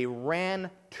warfare, they ran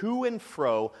to and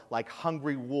fro like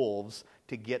hungry wolves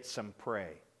to get some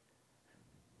prey.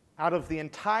 Out of the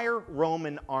entire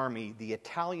Roman army, the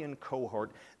Italian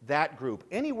cohort, that group,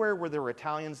 anywhere where there were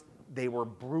Italians, they were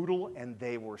brutal and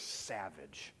they were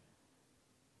savage.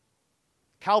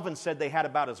 Calvin said they had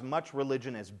about as much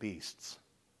religion as beasts.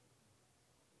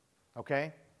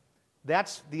 Okay?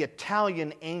 That's the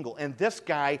Italian angle. And this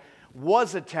guy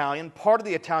was Italian, part of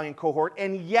the Italian cohort,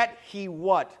 and yet he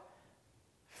what?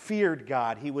 Feared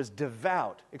God. He was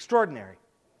devout. Extraordinary.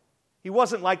 He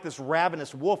wasn't like this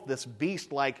ravenous wolf, this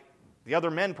beast like the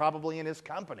other men probably in his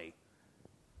company.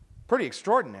 Pretty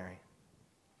extraordinary.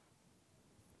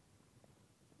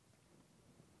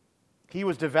 He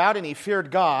was devout and he feared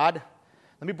God.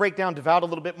 Let me break down devout a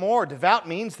little bit more. Devout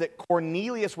means that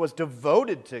Cornelius was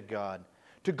devoted to God,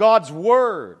 to God's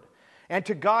Word, and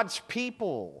to God's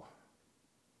people.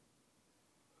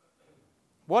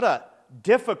 What a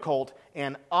difficult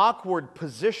and awkward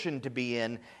position to be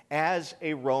in as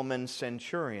a Roman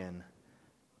centurion.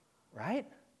 Right?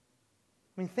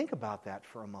 I mean, think about that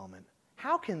for a moment.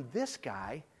 How can this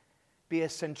guy be a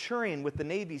centurion with the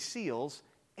Navy SEALs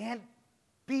and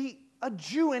be a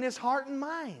Jew in his heart and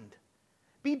mind?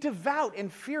 Be devout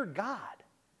and fear God.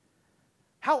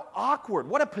 How awkward.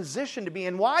 What a position to be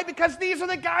in. Why? Because these are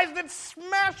the guys that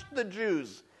smashed the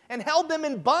Jews and held them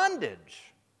in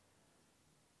bondage.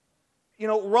 You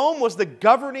know, Rome was the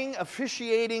governing,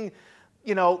 officiating,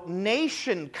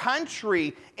 nation,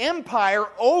 country, empire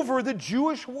over the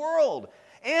Jewish world.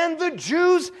 And the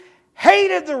Jews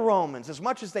hated the Romans as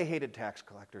much as they hated tax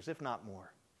collectors, if not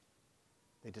more.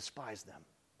 They despised them.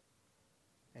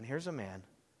 And here's a man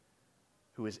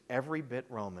who is every bit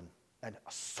Roman, and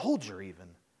a soldier even,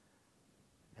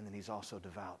 and then he's also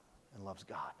devout and loves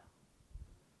God.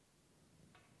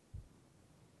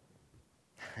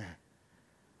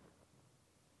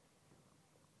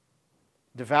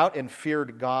 Devout and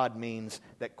feared God means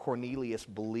that Cornelius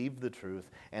believed the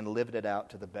truth and lived it out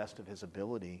to the best of his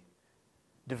ability.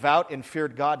 Devout and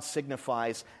feared God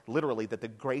signifies literally that the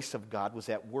grace of God was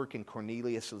at work in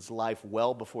Cornelius' life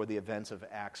well before the events of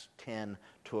Acts 10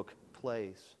 took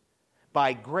place.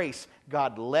 By grace,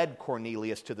 God led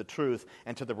Cornelius to the truth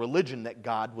and to the religion that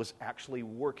God was actually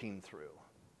working through.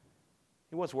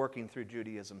 He was working through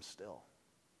Judaism still.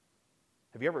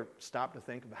 Have you ever stopped to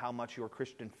think of how much your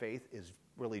Christian faith is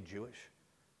really Jewish?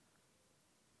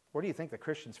 Where do you think the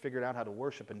Christians figured out how to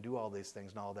worship and do all these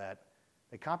things and all that?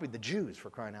 They copied the Jews, for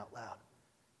crying out loud.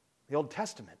 The Old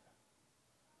Testament.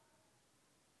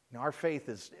 Now, our faith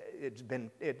it's been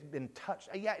touched.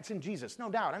 Yeah, it's in Jesus, no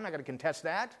doubt. I'm not going to contest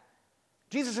that.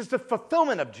 Jesus is the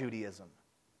fulfillment of Judaism.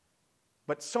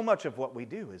 But so much of what we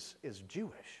do is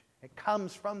Jewish. It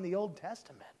comes from the Old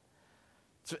Testament.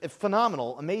 It's a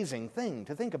phenomenal, amazing thing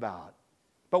to think about.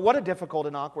 But what a difficult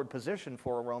and awkward position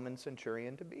for a Roman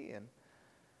centurion to be in.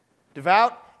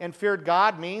 Devout and feared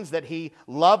God means that he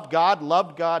loved God,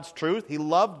 loved God's truth. He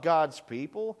loved God's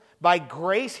people. By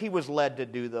grace, he was led to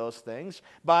do those things.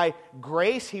 By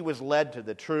grace, he was led to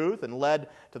the truth and led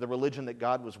to the religion that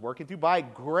God was working through. By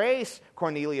grace,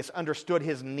 Cornelius understood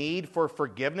his need for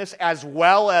forgiveness as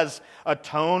well as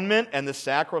atonement and the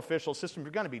sacrificial system. If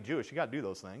you're going to be Jewish, you've got to do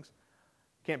those things.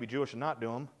 You can't be Jewish and not do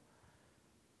them.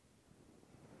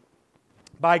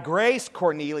 By grace,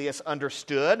 Cornelius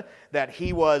understood that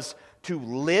he was to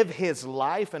live his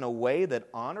life in a way that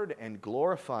honored and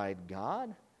glorified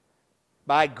God.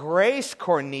 By grace,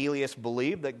 Cornelius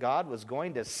believed that God was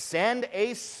going to send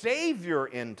a Savior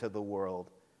into the world.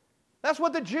 That's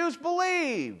what the Jews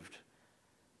believed.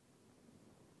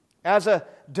 As a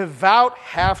devout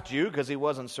half-Jew, because he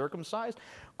wasn't circumcised,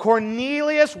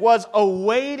 Cornelius was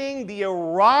awaiting the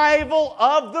arrival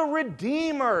of the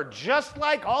Redeemer, just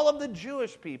like all of the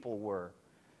Jewish people were.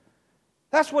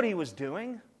 That's what he was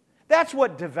doing. That's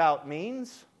what devout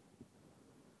means.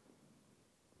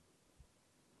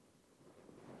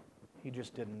 He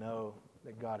just didn't know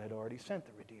that God had already sent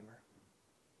the Redeemer.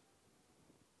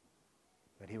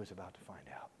 But he was about to find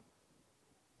out.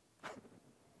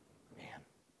 Man.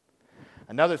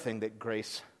 Another thing that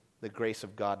the grace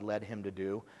of God led him to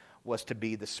do was to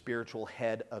be the spiritual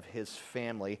head of his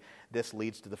family. This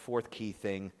leads to the fourth key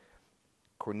thing.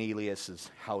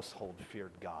 Cornelius' household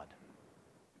feared God.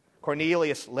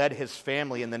 Cornelius led his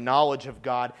family in the knowledge of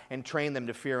God and trained them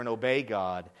to fear and obey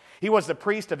God. He was the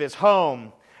priest of his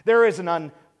home. There is an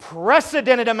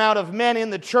unprecedented amount of men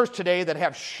in the church today that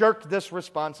have shirked this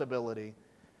responsibility.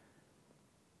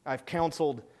 I've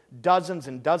counseled dozens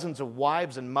and dozens of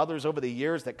wives and mothers over the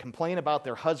years that complain about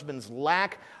their husband's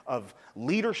lack of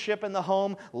leadership in the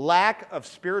home, lack of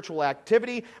spiritual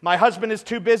activity. My husband is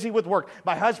too busy with work.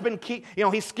 My husband,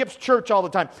 he skips church all the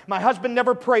time. My husband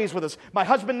never prays with us. My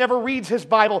husband never reads his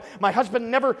Bible. My husband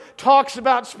never talks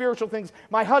about spiritual things.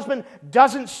 My husband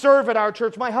doesn't serve at our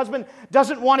church. My husband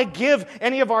doesn't want to give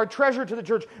any of our treasure to the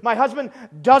church. My husband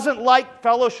doesn't like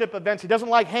fellowship events. He doesn't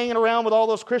like hanging around with all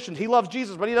those Christians. He loves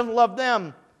Jesus, but he doesn't love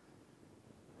them.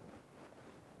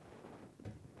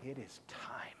 It is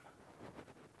time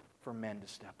for men to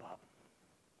step up.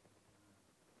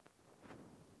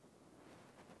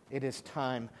 It is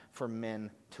time for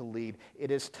men to lead. It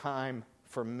is time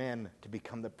for men to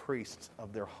become the priests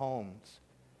of their homes.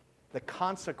 The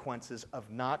consequences of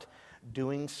not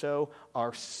doing so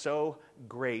are so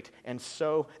great, and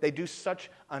so they do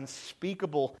such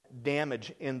unspeakable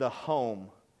damage in the home.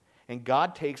 And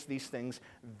God takes these things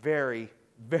very,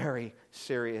 very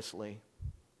seriously.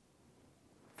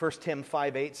 1 Tim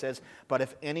 5:8 says, "But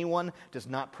if anyone does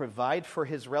not provide for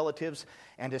his relatives,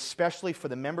 and especially for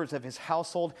the members of his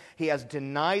household, he has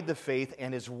denied the faith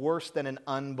and is worse than an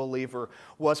unbeliever."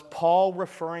 Was Paul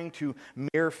referring to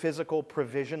mere physical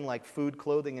provision like food,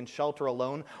 clothing, and shelter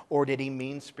alone, or did he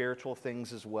mean spiritual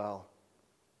things as well?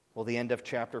 Well, the end of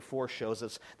chapter 4 shows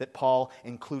us that Paul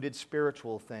included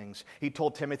spiritual things. He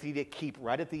told Timothy to keep,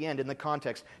 right at the end in the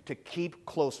context, to keep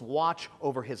close watch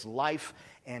over his life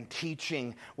and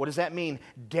teaching. What does that mean?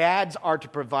 Dads are to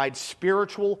provide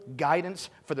spiritual guidance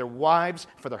for their wives,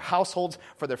 for their households,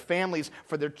 for their families,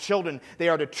 for their children. They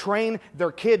are to train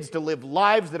their kids to live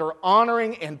lives that are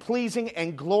honoring and pleasing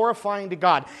and glorifying to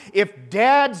God. If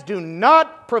dads do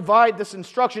not provide this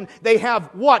instruction, they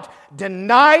have what?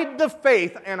 Denied the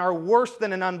faith and are worse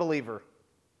than an unbeliever,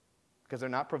 because they're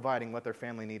not providing what their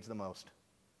family needs the most.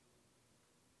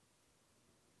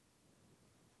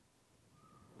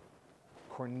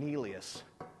 Cornelius,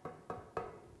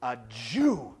 a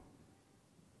Jew,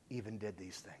 even did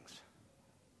these things.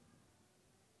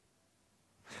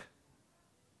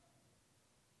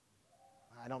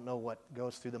 I don't know what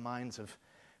goes through the minds of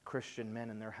Christian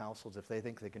men in their households if they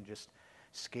think they can just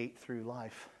skate through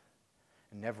life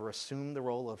and never assume the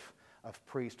role of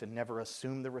priest and never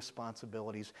assume the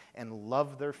responsibilities and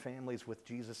love their families with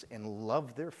Jesus and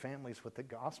love their families with the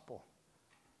gospel.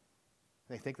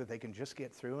 They think that they can just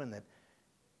get through and that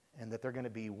they're going to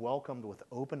be welcomed with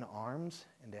open arms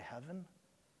into heaven.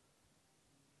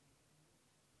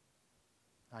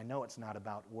 I know it's not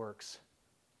about works.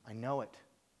 I know it.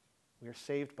 We are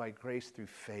saved by grace through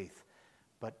faith.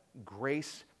 But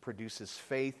grace produces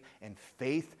faith, and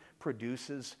faith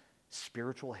produces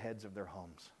spiritual heads of their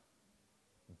homes.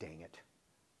 Dang it.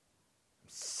 I'm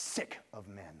sick of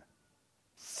men.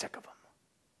 Sick of them.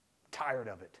 Tired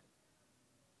of it.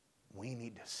 We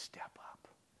need to step up.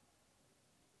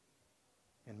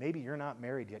 And maybe you're not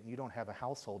married yet and you don't have a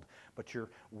household, but you're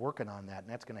working on that, and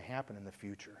that's going to happen in the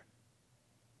future.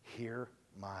 Hear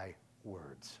my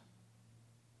words.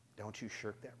 Don't you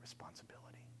shirk that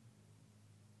responsibility.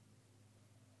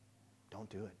 Don't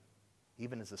do it.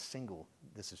 Even as a single,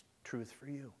 this is truth for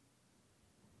you.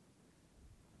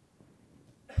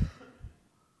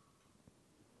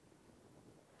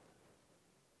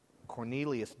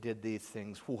 Cornelius did these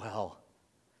things well.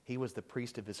 He was the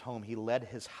priest of his home. He led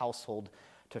his household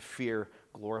to fear,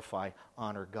 glorify,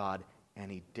 honor God,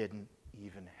 and he didn't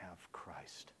even have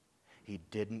Christ. He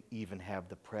didn't even have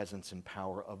the presence and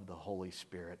power of the Holy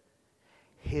Spirit.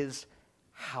 his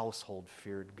household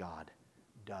feared God,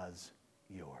 does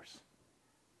yours.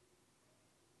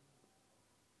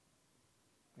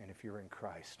 And if you're in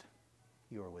Christ,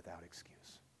 you are without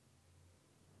excuse.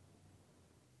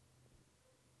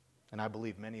 And I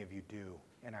believe many of you do,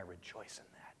 and I rejoice in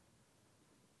that.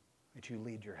 That you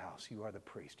lead your house. You are the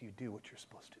priest. You do what you're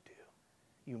supposed to do.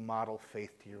 You model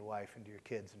faith to your wife and to your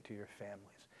kids and to your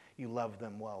families. You love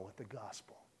them well with the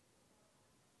gospel.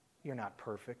 You're not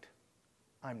perfect.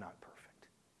 I'm not perfect.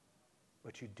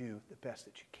 But you do the best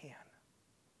that you can.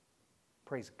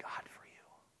 Praise God for you.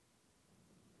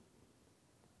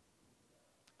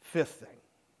 Fifth thing.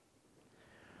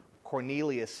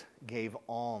 Cornelius gave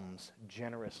alms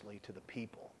generously to the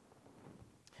people.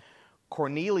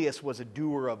 Cornelius was a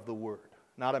doer of the word,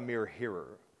 not a mere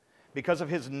hearer. Because of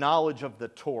his knowledge of the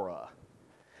Torah,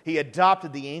 he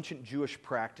adopted the ancient Jewish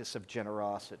practice of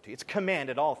generosity. It's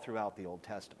commanded all throughout the Old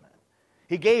Testament.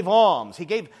 He gave alms. He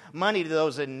gave money to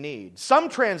those in need. Some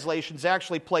translations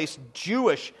actually place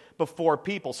Jewish before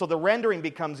people. So the rendering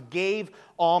becomes gave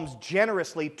alms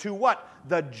generously to what?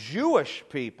 The Jewish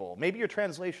people. Maybe your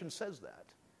translation says that.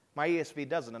 My ESV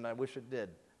doesn't, and I wish it did.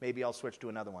 Maybe I'll switch to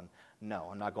another one. No,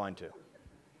 I'm not going to.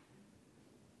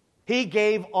 He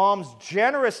gave alms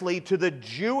generously to the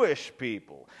Jewish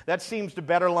people. That seems to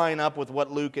better line up with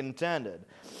what Luke intended.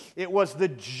 It was the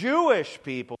Jewish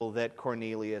people that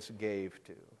Cornelius gave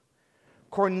to.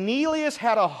 Cornelius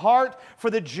had a heart for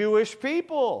the Jewish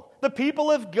people, the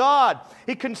people of God.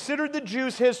 He considered the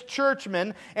Jews his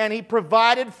churchmen, and he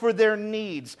provided for their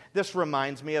needs. This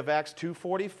reminds me of Acts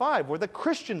 2:45, where the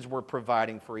Christians were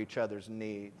providing for each other's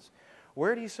needs.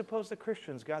 Where do you suppose the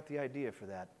Christians got the idea for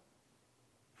that?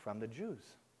 From the Jews.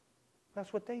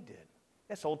 That's what they did.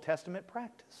 That's Old Testament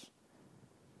practice.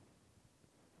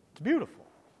 It's beautiful.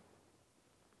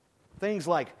 Things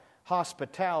like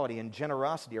hospitality and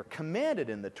generosity are commanded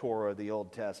in the Torah of the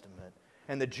Old Testament,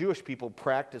 and the Jewish people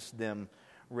practiced them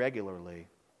regularly.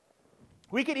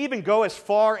 We could even go as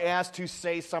far as to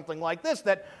say something like this,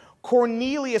 that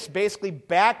Cornelius basically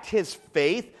backed his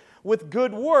faith with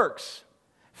good works.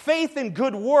 Faith in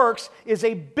good works is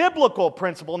a biblical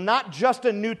principle, not just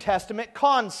a New Testament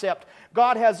concept.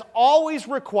 God has always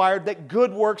required that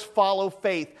good works follow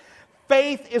faith.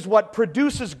 Faith is what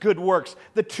produces good works.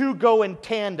 The two go in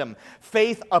tandem.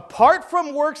 Faith apart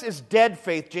from works is dead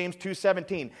faith, James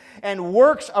 2:17. And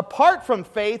works apart from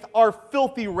faith are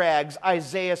filthy rags,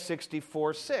 Isaiah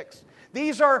 64:6.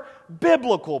 These are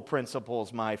biblical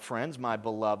principles, my friends, my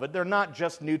beloved. They're not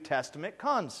just New Testament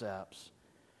concepts.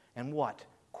 And what?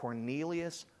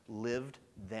 Cornelius lived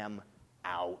them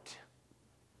out.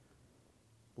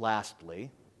 Lastly,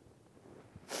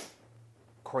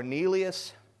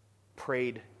 Cornelius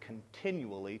prayed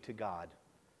continually to God.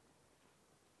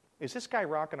 Is this guy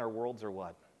rocking our worlds or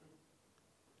what?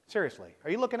 Seriously,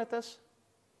 are you looking at this?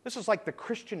 This is like the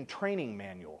Christian training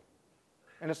manual,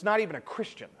 and it's not even a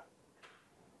Christian.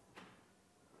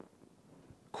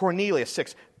 Cornelius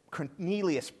 6.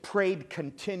 Cornelius prayed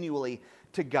continually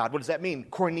to God. What does that mean?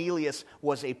 Cornelius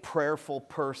was a prayerful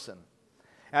person.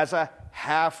 As a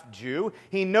half-Jew,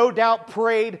 he no doubt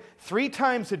prayed 3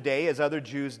 times a day, as other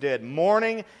Jews did.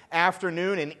 Morning,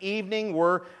 afternoon, and evening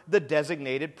were the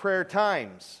designated prayer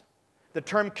times. The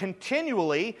term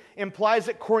continually implies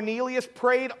that Cornelius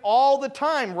prayed all the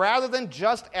time, rather than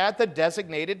just at the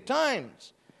designated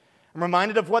times. I'm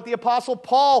reminded of what the Apostle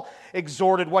Paul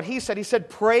exhorted, what he said. He said,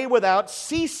 pray without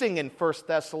ceasing in 1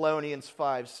 Thessalonians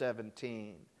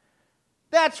 5:17.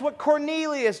 That's what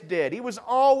Cornelius did. He was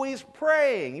always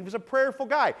praying. He was a prayerful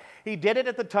guy. He did it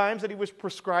at the times that he was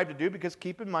prescribed to do, because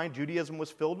keep in mind, Judaism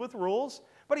was filled with rules,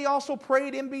 but he also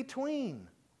prayed in between.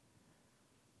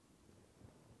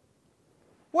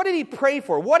 What did he pray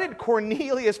for? What did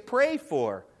Cornelius pray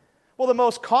for? Well, the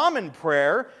most common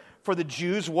prayer for the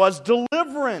Jews was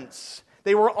deliverance.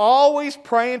 They were always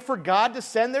praying for God to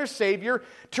send their Savior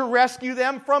to rescue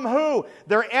them from who?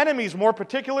 Their enemies, more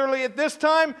particularly at this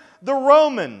time, the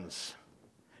Romans.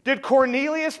 Did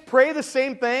Cornelius pray the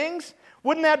same things?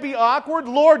 Wouldn't that be awkward?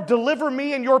 Lord, deliver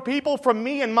me and your people from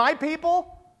me and my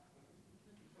people?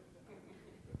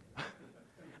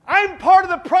 I'm part of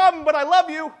the problem, but I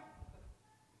love you. I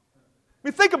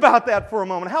mean, think about that for a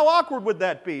moment. How awkward would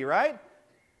that be, right?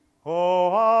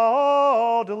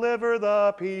 Oh, deliver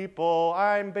the people.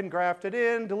 I've been grafted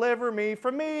in. Deliver me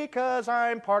from me, because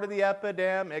I'm part of the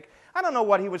epidemic. I don't know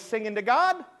what he was singing to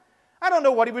God. I don't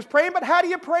know what he was praying, but how do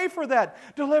you pray for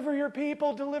that? Deliver your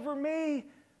people, deliver me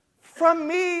from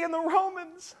me and the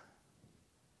Romans.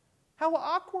 How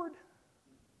awkward.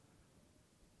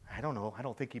 I don't know. I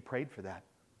don't think he prayed for that.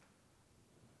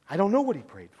 I don't know what he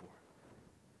prayed for.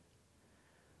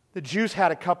 The Jews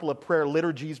had a couple of prayer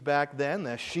liturgies back then,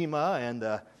 the Shema and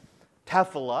the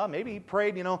Tefillah. Maybe he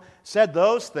prayed, said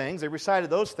those things. They recited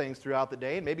those things throughout the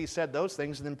day, and maybe he said those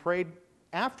things and then prayed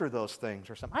after those things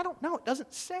or something. I don't know. It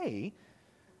doesn't say.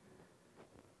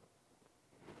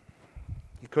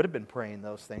 He could have been praying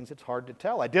those things. It's hard to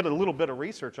tell. I did a little bit of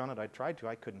research on it. I tried to.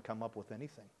 I couldn't come up with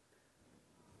anything.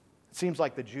 It seems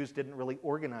like the Jews didn't really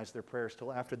organize their prayers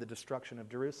till after the destruction of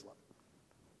Jerusalem.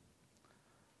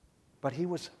 But he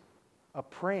was a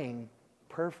praying,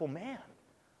 prayerful man.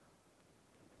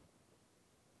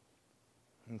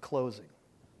 In closing,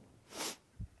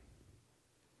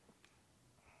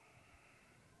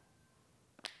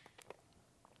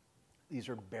 these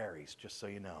are berries, just so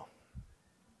you know.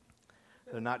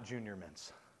 They're not junior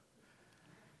mints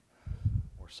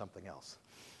or something else.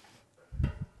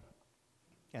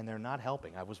 And they're not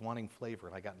helping. I was wanting flavor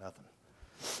and I got nothing.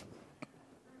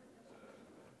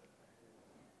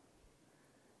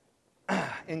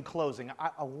 In closing,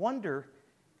 I wonder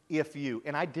if you,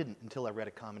 and I didn't until I read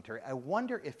a commentary, I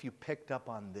wonder if you picked up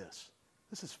on this.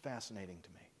 This is fascinating to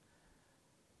me.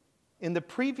 In the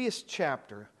previous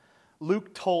chapter,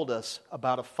 Luke told us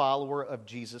about a follower of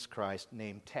Jesus Christ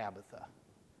named Tabitha.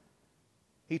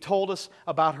 He told us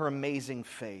about her amazing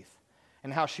faith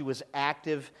and how she was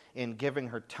active in giving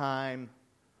her time,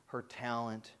 her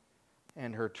talent,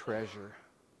 and her treasure.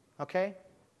 Okay?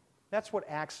 That's what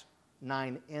Acts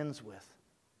 9 ends with.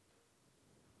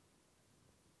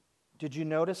 Did you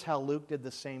notice how Luke did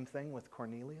the same thing with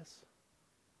Cornelius?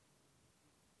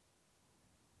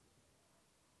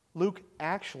 Luke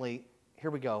actually,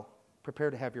 here we go, prepare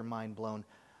to have your mind blown.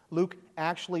 Luke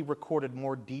actually recorded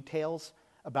more details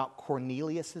about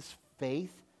Cornelius'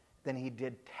 faith than he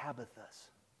did Tabitha's.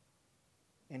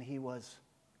 And he was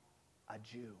a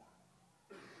Jew.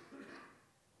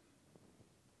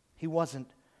 He wasn't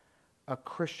a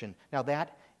Christian. Now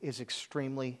that is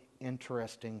extremely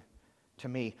interesting to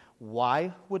me.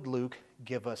 Why would Luke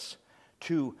give us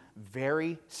two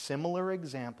very similar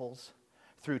examples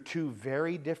through two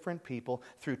very different people,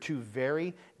 through two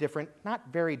very different, not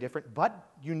very different, but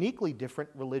uniquely different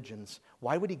religions?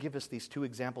 Why would he give us these two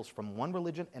examples from one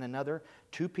religion and another,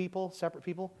 two people, separate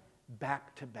people,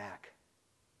 back to back?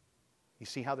 You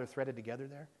see how they're threaded together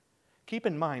there? Keep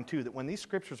in mind, too, that when these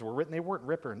scriptures were written, they weren't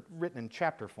written in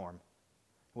chapter form.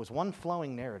 It was one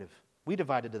flowing narrative. We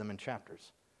divided them in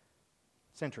chapters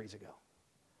centuries ago.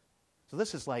 So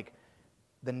this is like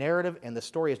the narrative and the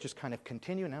story is just kind of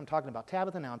continuing. Now I'm talking about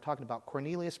Tabitha, now I'm talking about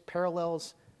Cornelius,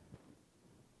 parallels.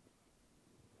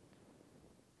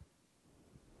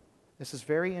 This is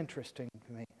very interesting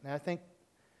to me. And I think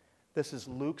this is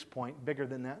Luke's point. Bigger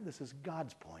than that, this is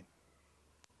God's point.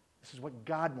 This is what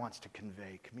God wants to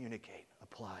convey, communicate,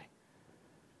 apply.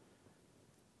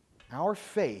 Our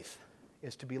faith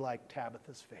is to be like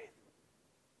Tabitha's faith.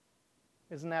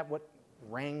 Isn't that what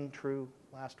rang true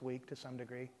last week to some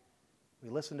degree?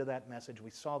 We listened to that message. We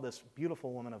saw this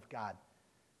beautiful woman of God.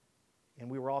 And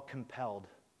we were all compelled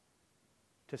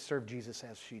to serve Jesus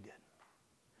as she did.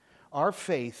 Our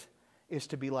faith is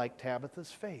to be like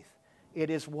Tabitha's faith.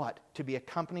 It is what? To be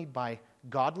accompanied by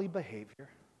godly behavior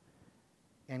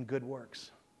and good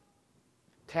works.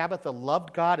 Tabitha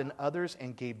loved God and others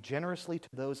and gave generously to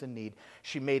those in need.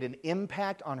 She made an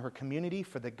impact on her community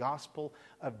for the gospel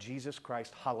of Jesus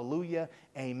Christ. Hallelujah.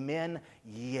 Amen.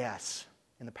 Yes.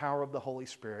 In the power of the Holy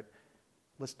Spirit,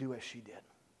 let's do as she did.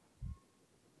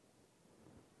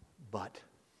 But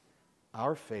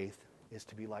our faith is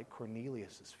to be like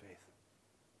Cornelius'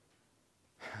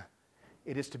 faith.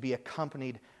 It is to be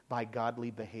accompanied by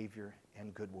godly behavior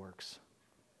and good works.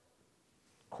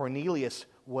 Cornelius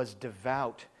was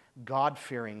devout,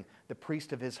 God-fearing, the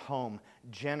priest of his home,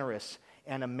 generous,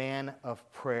 and a man of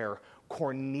prayer.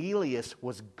 Cornelius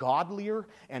was godlier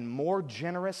and more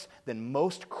generous than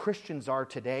most Christians are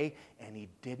today, and he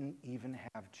didn't even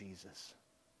have Jesus.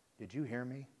 Did you hear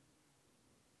me?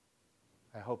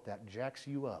 I hope that jacks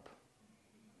you up,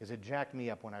 because it jacked me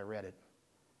up when I read it.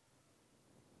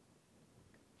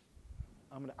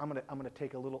 I'm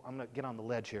gonna get on the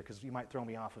ledge here because you might throw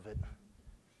me off of it.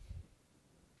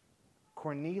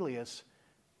 Cornelius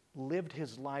lived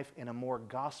his life in a more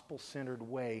gospel-centered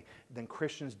way than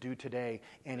Christians do today,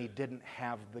 and he didn't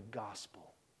have the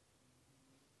gospel.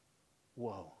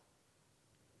 Whoa.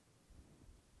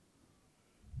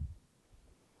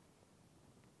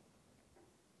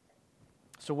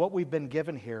 So what we've been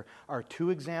given here are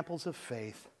two examples of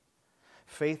faith.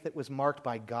 Faith that was marked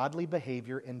by godly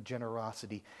behavior and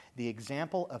generosity. The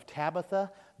example of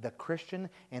Tabitha, the Christian,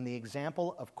 and the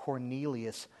example of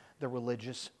Cornelius, the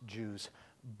religious Jews.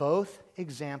 Both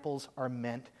examples are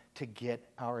meant to get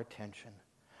our attention.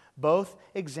 Both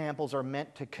examples are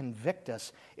meant to convict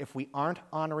us if we aren't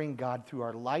honoring God through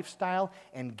our lifestyle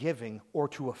and giving, or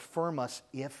to affirm us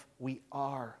if we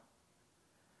are.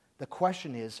 The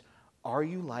question is, are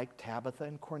you like Tabitha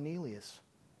and Cornelius?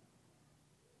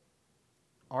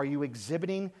 Are you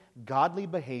exhibiting godly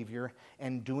behavior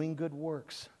and doing good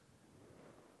works?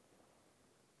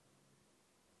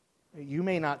 You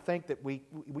may not think that we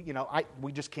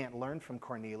just can't learn from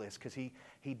Cornelius because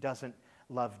he doesn't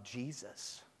love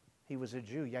Jesus. He was a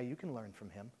Jew. Yeah, you can learn from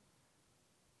him.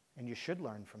 And you should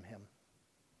learn from him.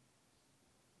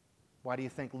 Why do you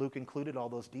think Luke included all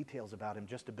those details about him?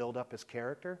 Just to build up his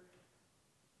character?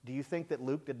 Do you think that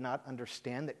Luke did not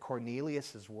understand that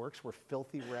Cornelius' works were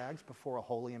filthy rags before a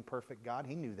holy and perfect God?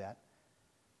 He knew that.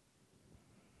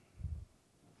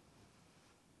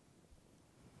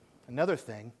 Another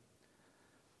thing,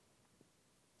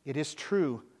 it is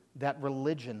true that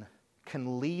religion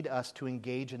can lead us to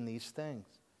engage in these things.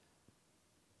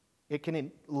 It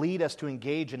can lead us to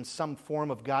engage in some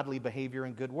form of godly behavior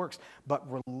and good works. But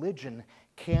religion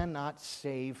cannot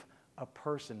save a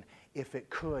person. If it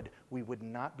could, we would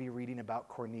not be reading about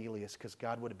Cornelius because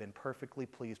God would have been perfectly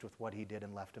pleased with what he did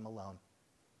and left him alone.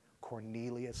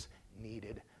 Cornelius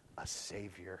needed a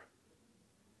Savior.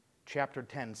 Chapter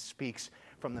 10 speaks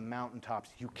from the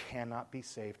mountaintops. You cannot be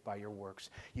saved by your works.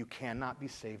 You cannot be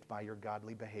saved by your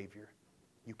godly behavior.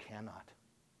 You cannot.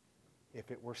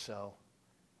 If it were so,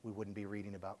 we wouldn't be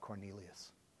reading about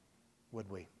Cornelius, would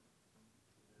we?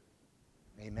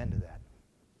 Amen to that.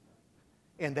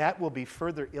 And that will be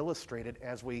further illustrated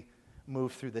as we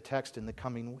move through the text in the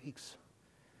coming weeks.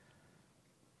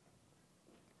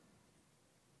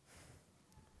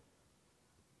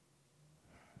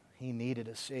 He needed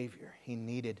a Savior. He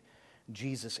needed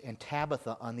Jesus. And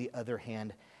Tabitha, on the other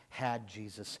hand, had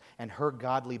Jesus. And her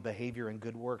godly behavior and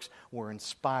good works were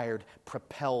inspired,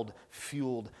 propelled,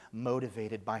 fueled,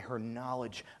 motivated by her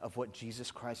knowledge of what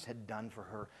Jesus Christ had done for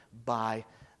her by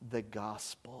the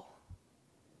gospel.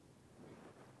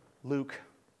 Luke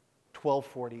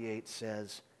 12:48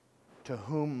 says, "To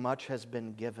whom much has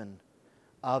been given,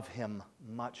 of him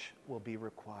much will be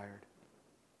required."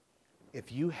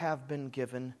 If you have been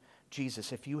given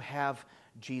Jesus, if you have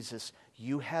Jesus,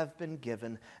 you have been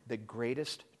given the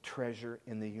greatest treasure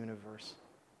in the universe,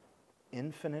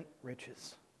 infinite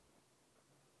riches,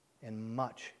 and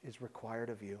much is required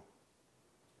of you.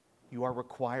 You are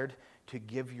required to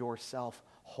give yourself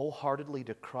wholeheartedly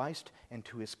to Christ and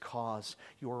to His cause.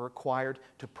 You are required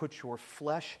to put your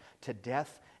flesh to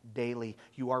death daily.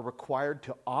 You are required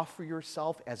to offer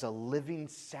yourself as a living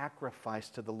sacrifice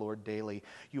to the Lord daily.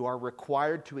 You are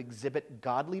required to exhibit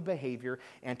godly behavior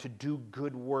and to do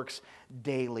good works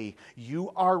daily.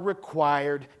 You are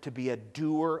required to be a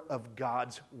doer of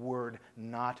God's word,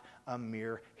 not a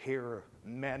mere hearer.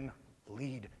 Men,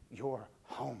 lead your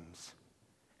homes.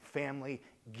 Family,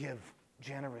 give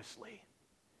generously.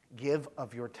 Give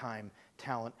of your time,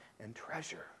 talent, and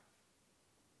treasure.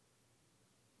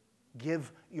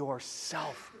 Give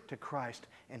yourself to Christ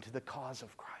and to the cause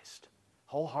of Christ.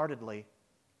 Wholeheartedly.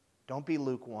 Don't be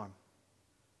lukewarm.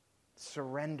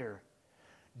 Surrender.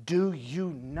 Do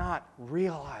you not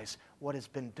realize what has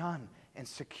been done and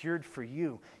secured for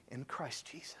you in Christ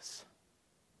Jesus?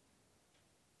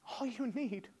 All you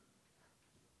need.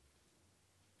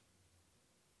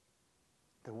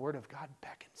 The Word of God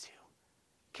beckons you.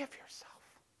 Give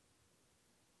yourself.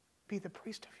 Be the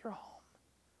priest of your home.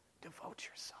 Devote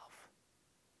yourself.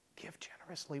 Give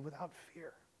generously without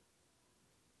fear.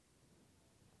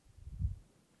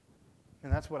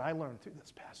 And that's what I learned through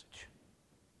this passage.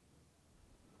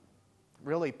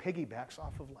 Really piggybacks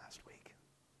off of last week.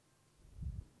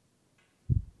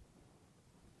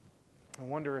 I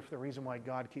wonder if the reason why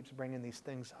God keeps bringing these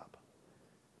things up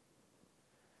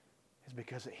is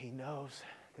because He knows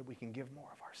that we can give more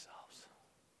of ourselves.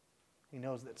 He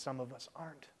knows that some of us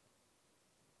aren't.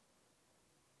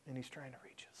 And He's trying to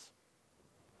reach us.